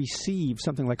 They receive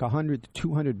something like $100 to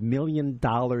 $200 million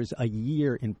a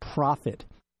year in profit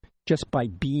just by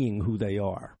being who they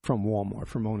are from Walmart,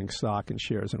 from owning stock and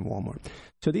shares in Walmart.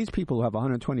 So these people who have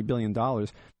 $120 billion,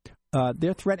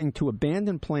 they're threatening to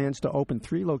abandon plans to open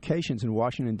 3 locations in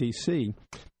Washington, D.C.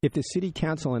 if the city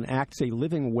council enacts a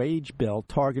living wage bill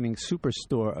targeting stores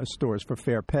for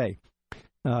fair pay.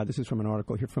 This is from an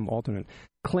article here from Alternate.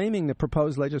 Claiming the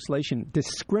proposed legislation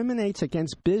discriminates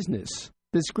against business.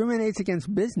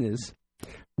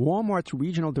 Walmart's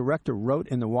regional director wrote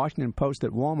in the Washington Post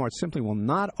that Walmart simply will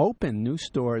not open new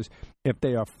stores if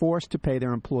they are forced to pay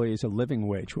their employees a living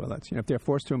wage. Well, that's if they're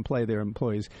forced to employ their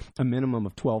employees a minimum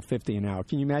of $12.50 an hour.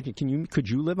 Can you imagine? Could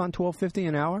you live on $12.50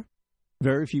 an hour?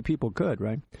 Very few people could,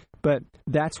 right? But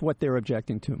that's what they're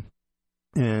objecting to.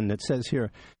 And it says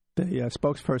here, the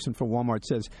spokesperson for Walmart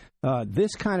says,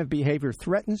 this kind of behavior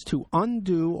threatens to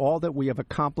undo all that we have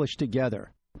accomplished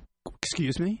together.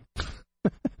 Excuse me?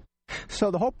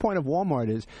 So the whole point of Walmart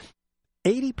is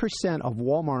 80% of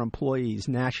Walmart employees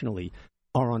nationally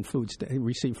are on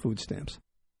receive food stamps.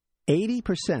 80%.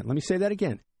 Let me say that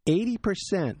again.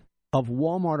 80% of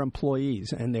Walmart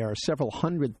employees, and there are several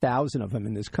 100,000 of them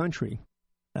in this country,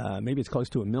 maybe it's close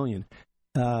to 1 million,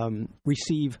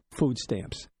 receive food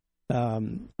stamps.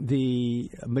 The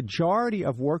majority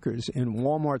of workers in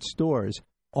Walmart stores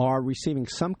are receiving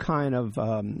some kind of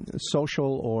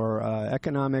social or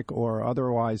economic or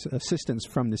otherwise assistance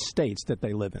from the states that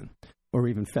they live in, or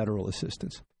even federal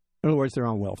assistance. In other words, they're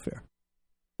on welfare.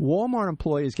 Walmart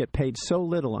employees get paid so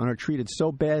little and are treated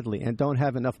so badly and don't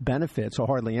have enough benefits or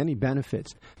hardly any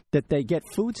benefits that they get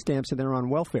food stamps and they're on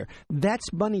welfare.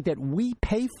 That's money that we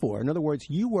pay for. In other words,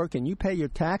 you work and you pay your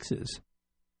taxes,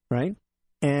 right?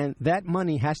 And that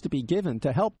money has to be given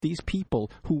to help these people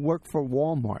who work for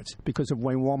Walmarts because of the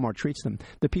way Walmart treats them.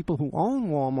 The people who own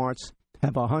Walmarts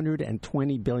have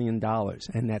 $120 billion,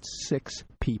 and that's 6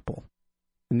 people.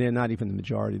 And they're not even the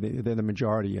majority. They're the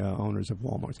majority owners of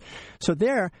Walmarts. So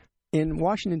there, in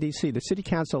Washington, D.C., the city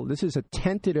council, this is a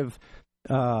tentative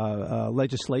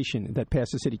legislation that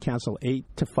passed the city council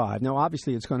 8-5. Now,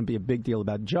 obviously, it's going to be a big deal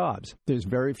about jobs. There's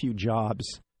very few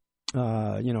jobs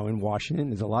in Washington.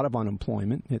 There's a lot of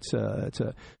unemployment. It's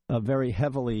a very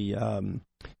heavily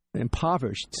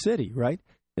impoverished city, right?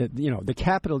 The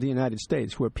capital of the United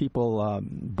States, where people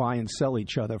buy and sell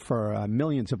each other for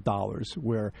millions of dollars,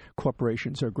 where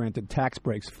corporations are granted tax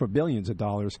breaks for billions of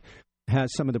dollars, has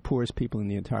some of the poorest people in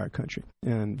the entire country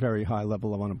and very high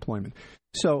level of unemployment.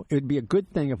 So it would be a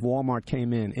good thing if Walmart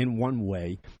came in one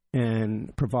way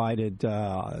and provided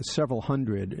several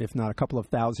hundred, if not a couple of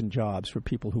thousand jobs for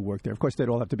people who work there. Of course, they'd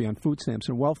all have to be on food stamps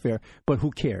and welfare, but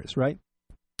who cares, right?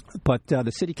 But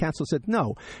the city council said,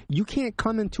 no, you can't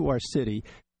come into our city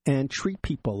and treat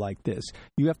people like this.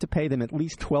 You have to pay them at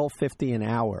least $12.50 an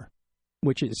hour,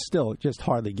 which is still just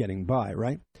hardly getting by,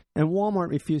 right? And Walmart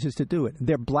refuses to do it.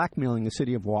 They're blackmailing the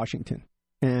city of Washington,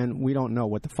 and we don't know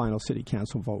what the final city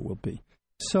council vote will be.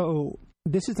 So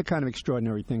this is the kind of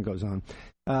extraordinary thing goes on.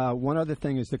 One other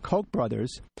thing is the Koch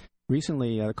brothers.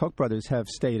 Recently, the Koch brothers have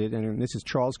stated, and this is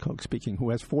Charles Koch speaking, who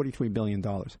has $43 billion.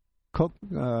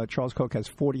 Charles Koch has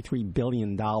 $43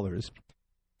 billion.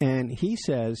 And he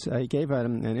says, he gave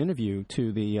an interview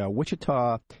to the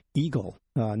Wichita Eagle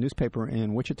newspaper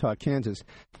in Wichita, Kansas,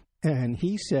 and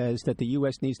he says that the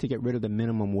U.S. needs to get rid of the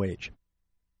minimum wage.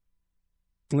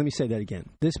 Let me say that again.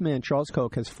 This man, Charles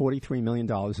Koch, has $43 million.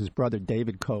 His brother,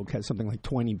 David Koch, has something like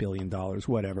 $20 billion,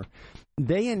 whatever.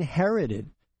 They inherited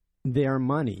their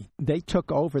money. They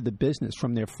took over the business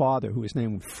from their father, who was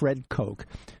named Fred Koch,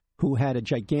 who had a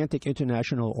gigantic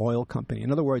international oil company.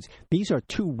 In other words, these are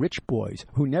 2 rich boys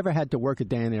who never had to work a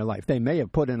day in their life. They may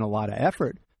have put in a lot of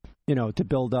effort, to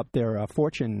build up their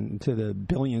fortune to the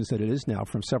billions that it is now,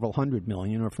 from several hundred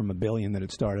million or from $1 billion that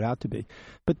it started out to be.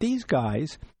 But these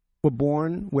guys were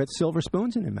born with silver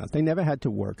spoons in their mouth. They never had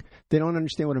to work. They don't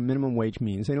understand what a minimum wage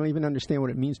means. They don't even understand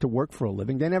what it means to work for a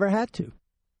living. They never had to.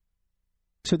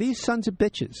 So these sons of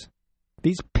bitches,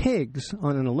 these pigs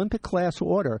on an Olympic class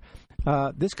order,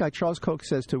 this guy, Charles Koch,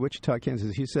 says to Wichita,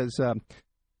 Kansas, he says,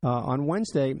 on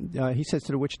Wednesday, he says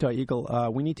to the Wichita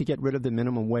Eagle, we need to get rid of the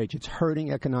minimum wage. It's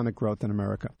hurting economic growth in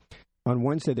America. On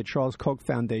Wednesday, the Charles Koch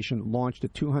Foundation launched a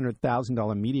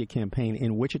 $200,000 media campaign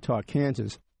in Wichita,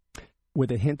 Kansas,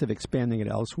 with a hint of expanding it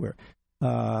elsewhere.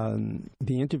 The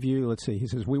interview, let's see, he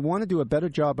says, we want to do a better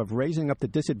job of raising up the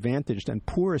disadvantaged and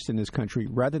poorest in this country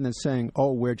rather than saying,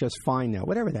 oh, we're just fine now,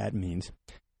 whatever that means.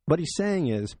 What he's saying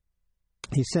is,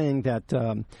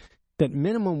 that that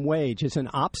minimum wage is an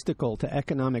obstacle to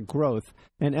economic growth,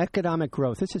 and economic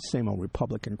growth, this is the same old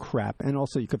Republican crap, and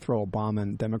also you could throw Obama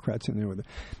and Democrats in there with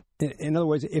it. In other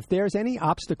words, if there's any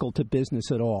obstacle to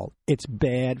business at all, it's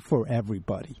bad for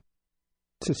everybody.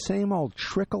 It's the same old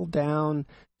trickle down,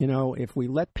 if we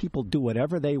let people do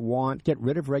whatever they want, get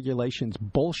rid of regulations,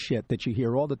 bullshit that you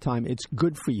hear all the time, it's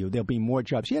good for you. There'll be more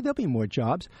jobs. Yeah, there'll be more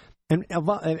jobs. And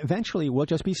eventually we'll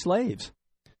just be slaves.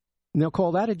 And they'll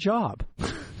call that a job.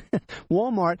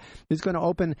 Walmart is going to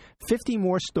open 50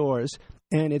 more stores,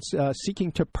 and it's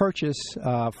seeking to purchase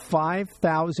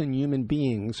 5,000 human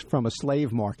beings from a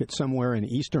slave market somewhere in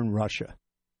eastern Russia.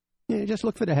 Just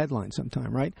look for the headline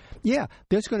sometime, right? Yeah,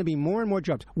 there's going to be more and more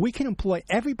jobs. We can employ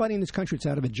everybody in this country that's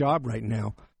out of a job right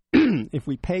now if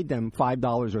we paid them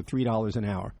 $5 or $3 an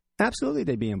hour. Absolutely,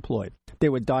 they'd be employed. They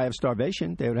would die of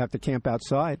starvation. They would have to camp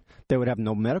outside. They would have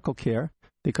no medical care.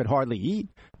 They could hardly eat,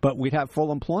 but we'd have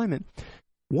full employment.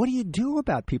 What do you do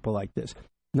about people like this?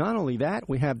 Not only that,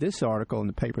 we have this article in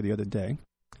the paper the other day.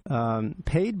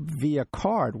 Paid via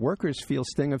card, workers feel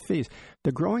sting of fees.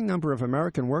 A growing number of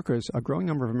American workers are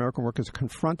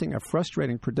confronting a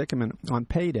frustrating predicament on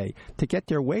payday. To get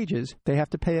their wages, they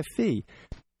have to pay a fee.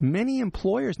 Many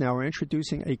employers now are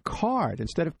introducing a card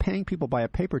instead of paying people by a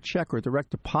paper check or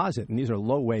direct deposit. And these are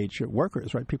low-wage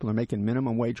workers, right? People are making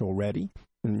minimum wage already,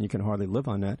 and you can hardly live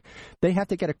on that. They have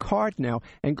to get a card now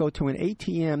and go to an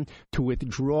ATM to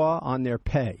withdraw on their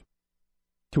pay,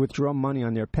 to withdraw money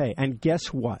on their pay. And guess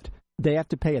what? They have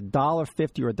to pay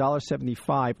 $1.50 or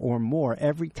 $1.75 or more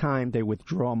every time they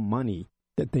withdraw money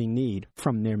that they need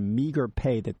from their meager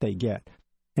pay that they get.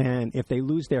 And if they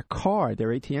lose their card, their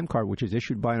ATM card, which is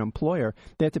issued by an employer,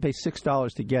 they have to pay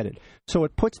 $6 to get it. So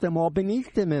it puts them all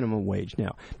beneath the minimum wage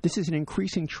now. This is an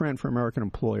increasing trend for American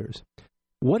employers.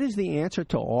 What is the answer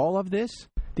to all of this?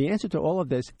 The answer to all of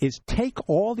this is take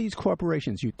all these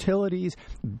corporations, utilities,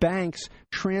 banks,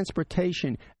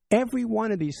 transportation, every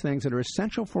one of these things that are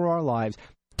essential for our lives,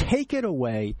 take it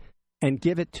away and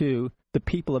give it to the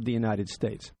people of the United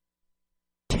States.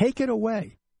 Take it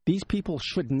away. These people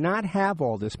should not have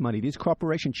all this money. These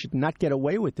corporations should not get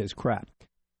away with this crap.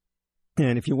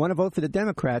 And if you want to vote for the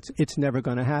Democrats, it's never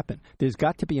going to happen. There's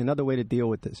got to be another way to deal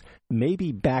with this.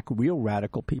 Maybe back real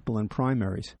radical people in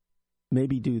primaries.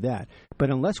 Maybe do that.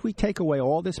 But unless we take away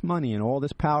all this money and all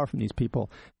this power from these people,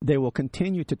 they will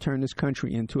continue to turn this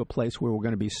country into a place where we're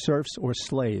going to be serfs or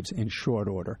slaves in short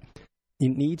order.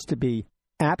 It needs to be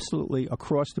absolutely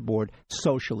across the board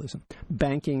socialism.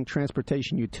 Banking,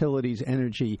 transportation, utilities,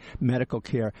 energy, medical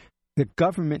care. The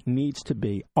government needs to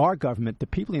be, our government, the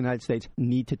people of the United States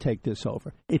need to take this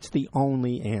over. It's the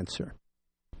only answer.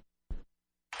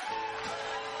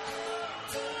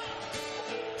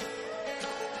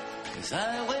 As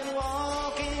I went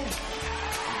walking,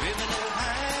 river and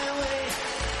highway,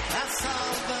 I saw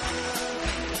a buggy,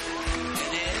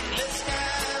 an endless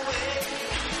skyway.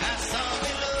 I saw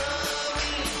below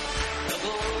me the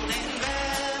golden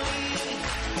valley.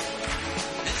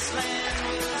 This land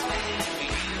was made for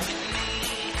you and me.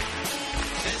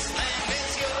 This land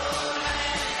is your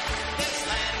land. This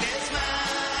land is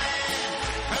mine.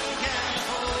 From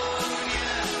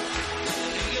California to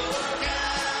New York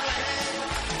Island,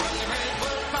 from the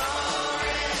redwood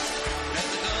forest to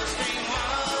the Gulf Stream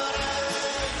waters.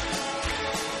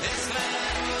 This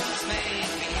land was made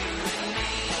for you and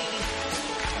me.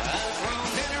 I've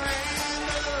roamed and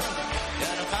rambled,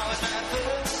 gonna follow my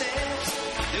footsteps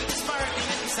through the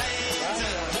sparkling sands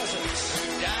of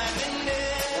diving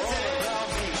deserts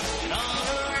and all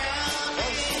around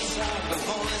me.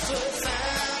 Before this was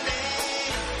sounding,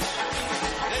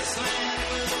 this land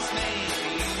was made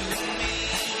for you and me.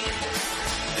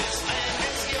 This land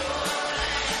is your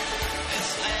land.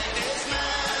 This land is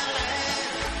my land.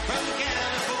 From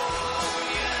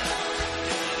California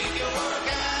to New York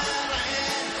Island,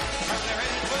 from the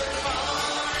redwood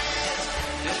forest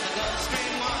to the Gulf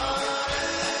Stream waters.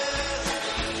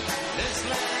 This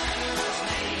land was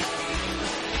made for you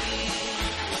and me.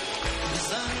 The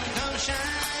sun comes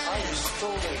shining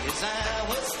as I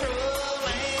was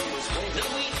strolling, the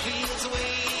wheat fields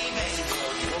waving,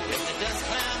 with the dust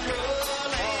cloud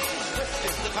rolling,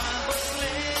 the farm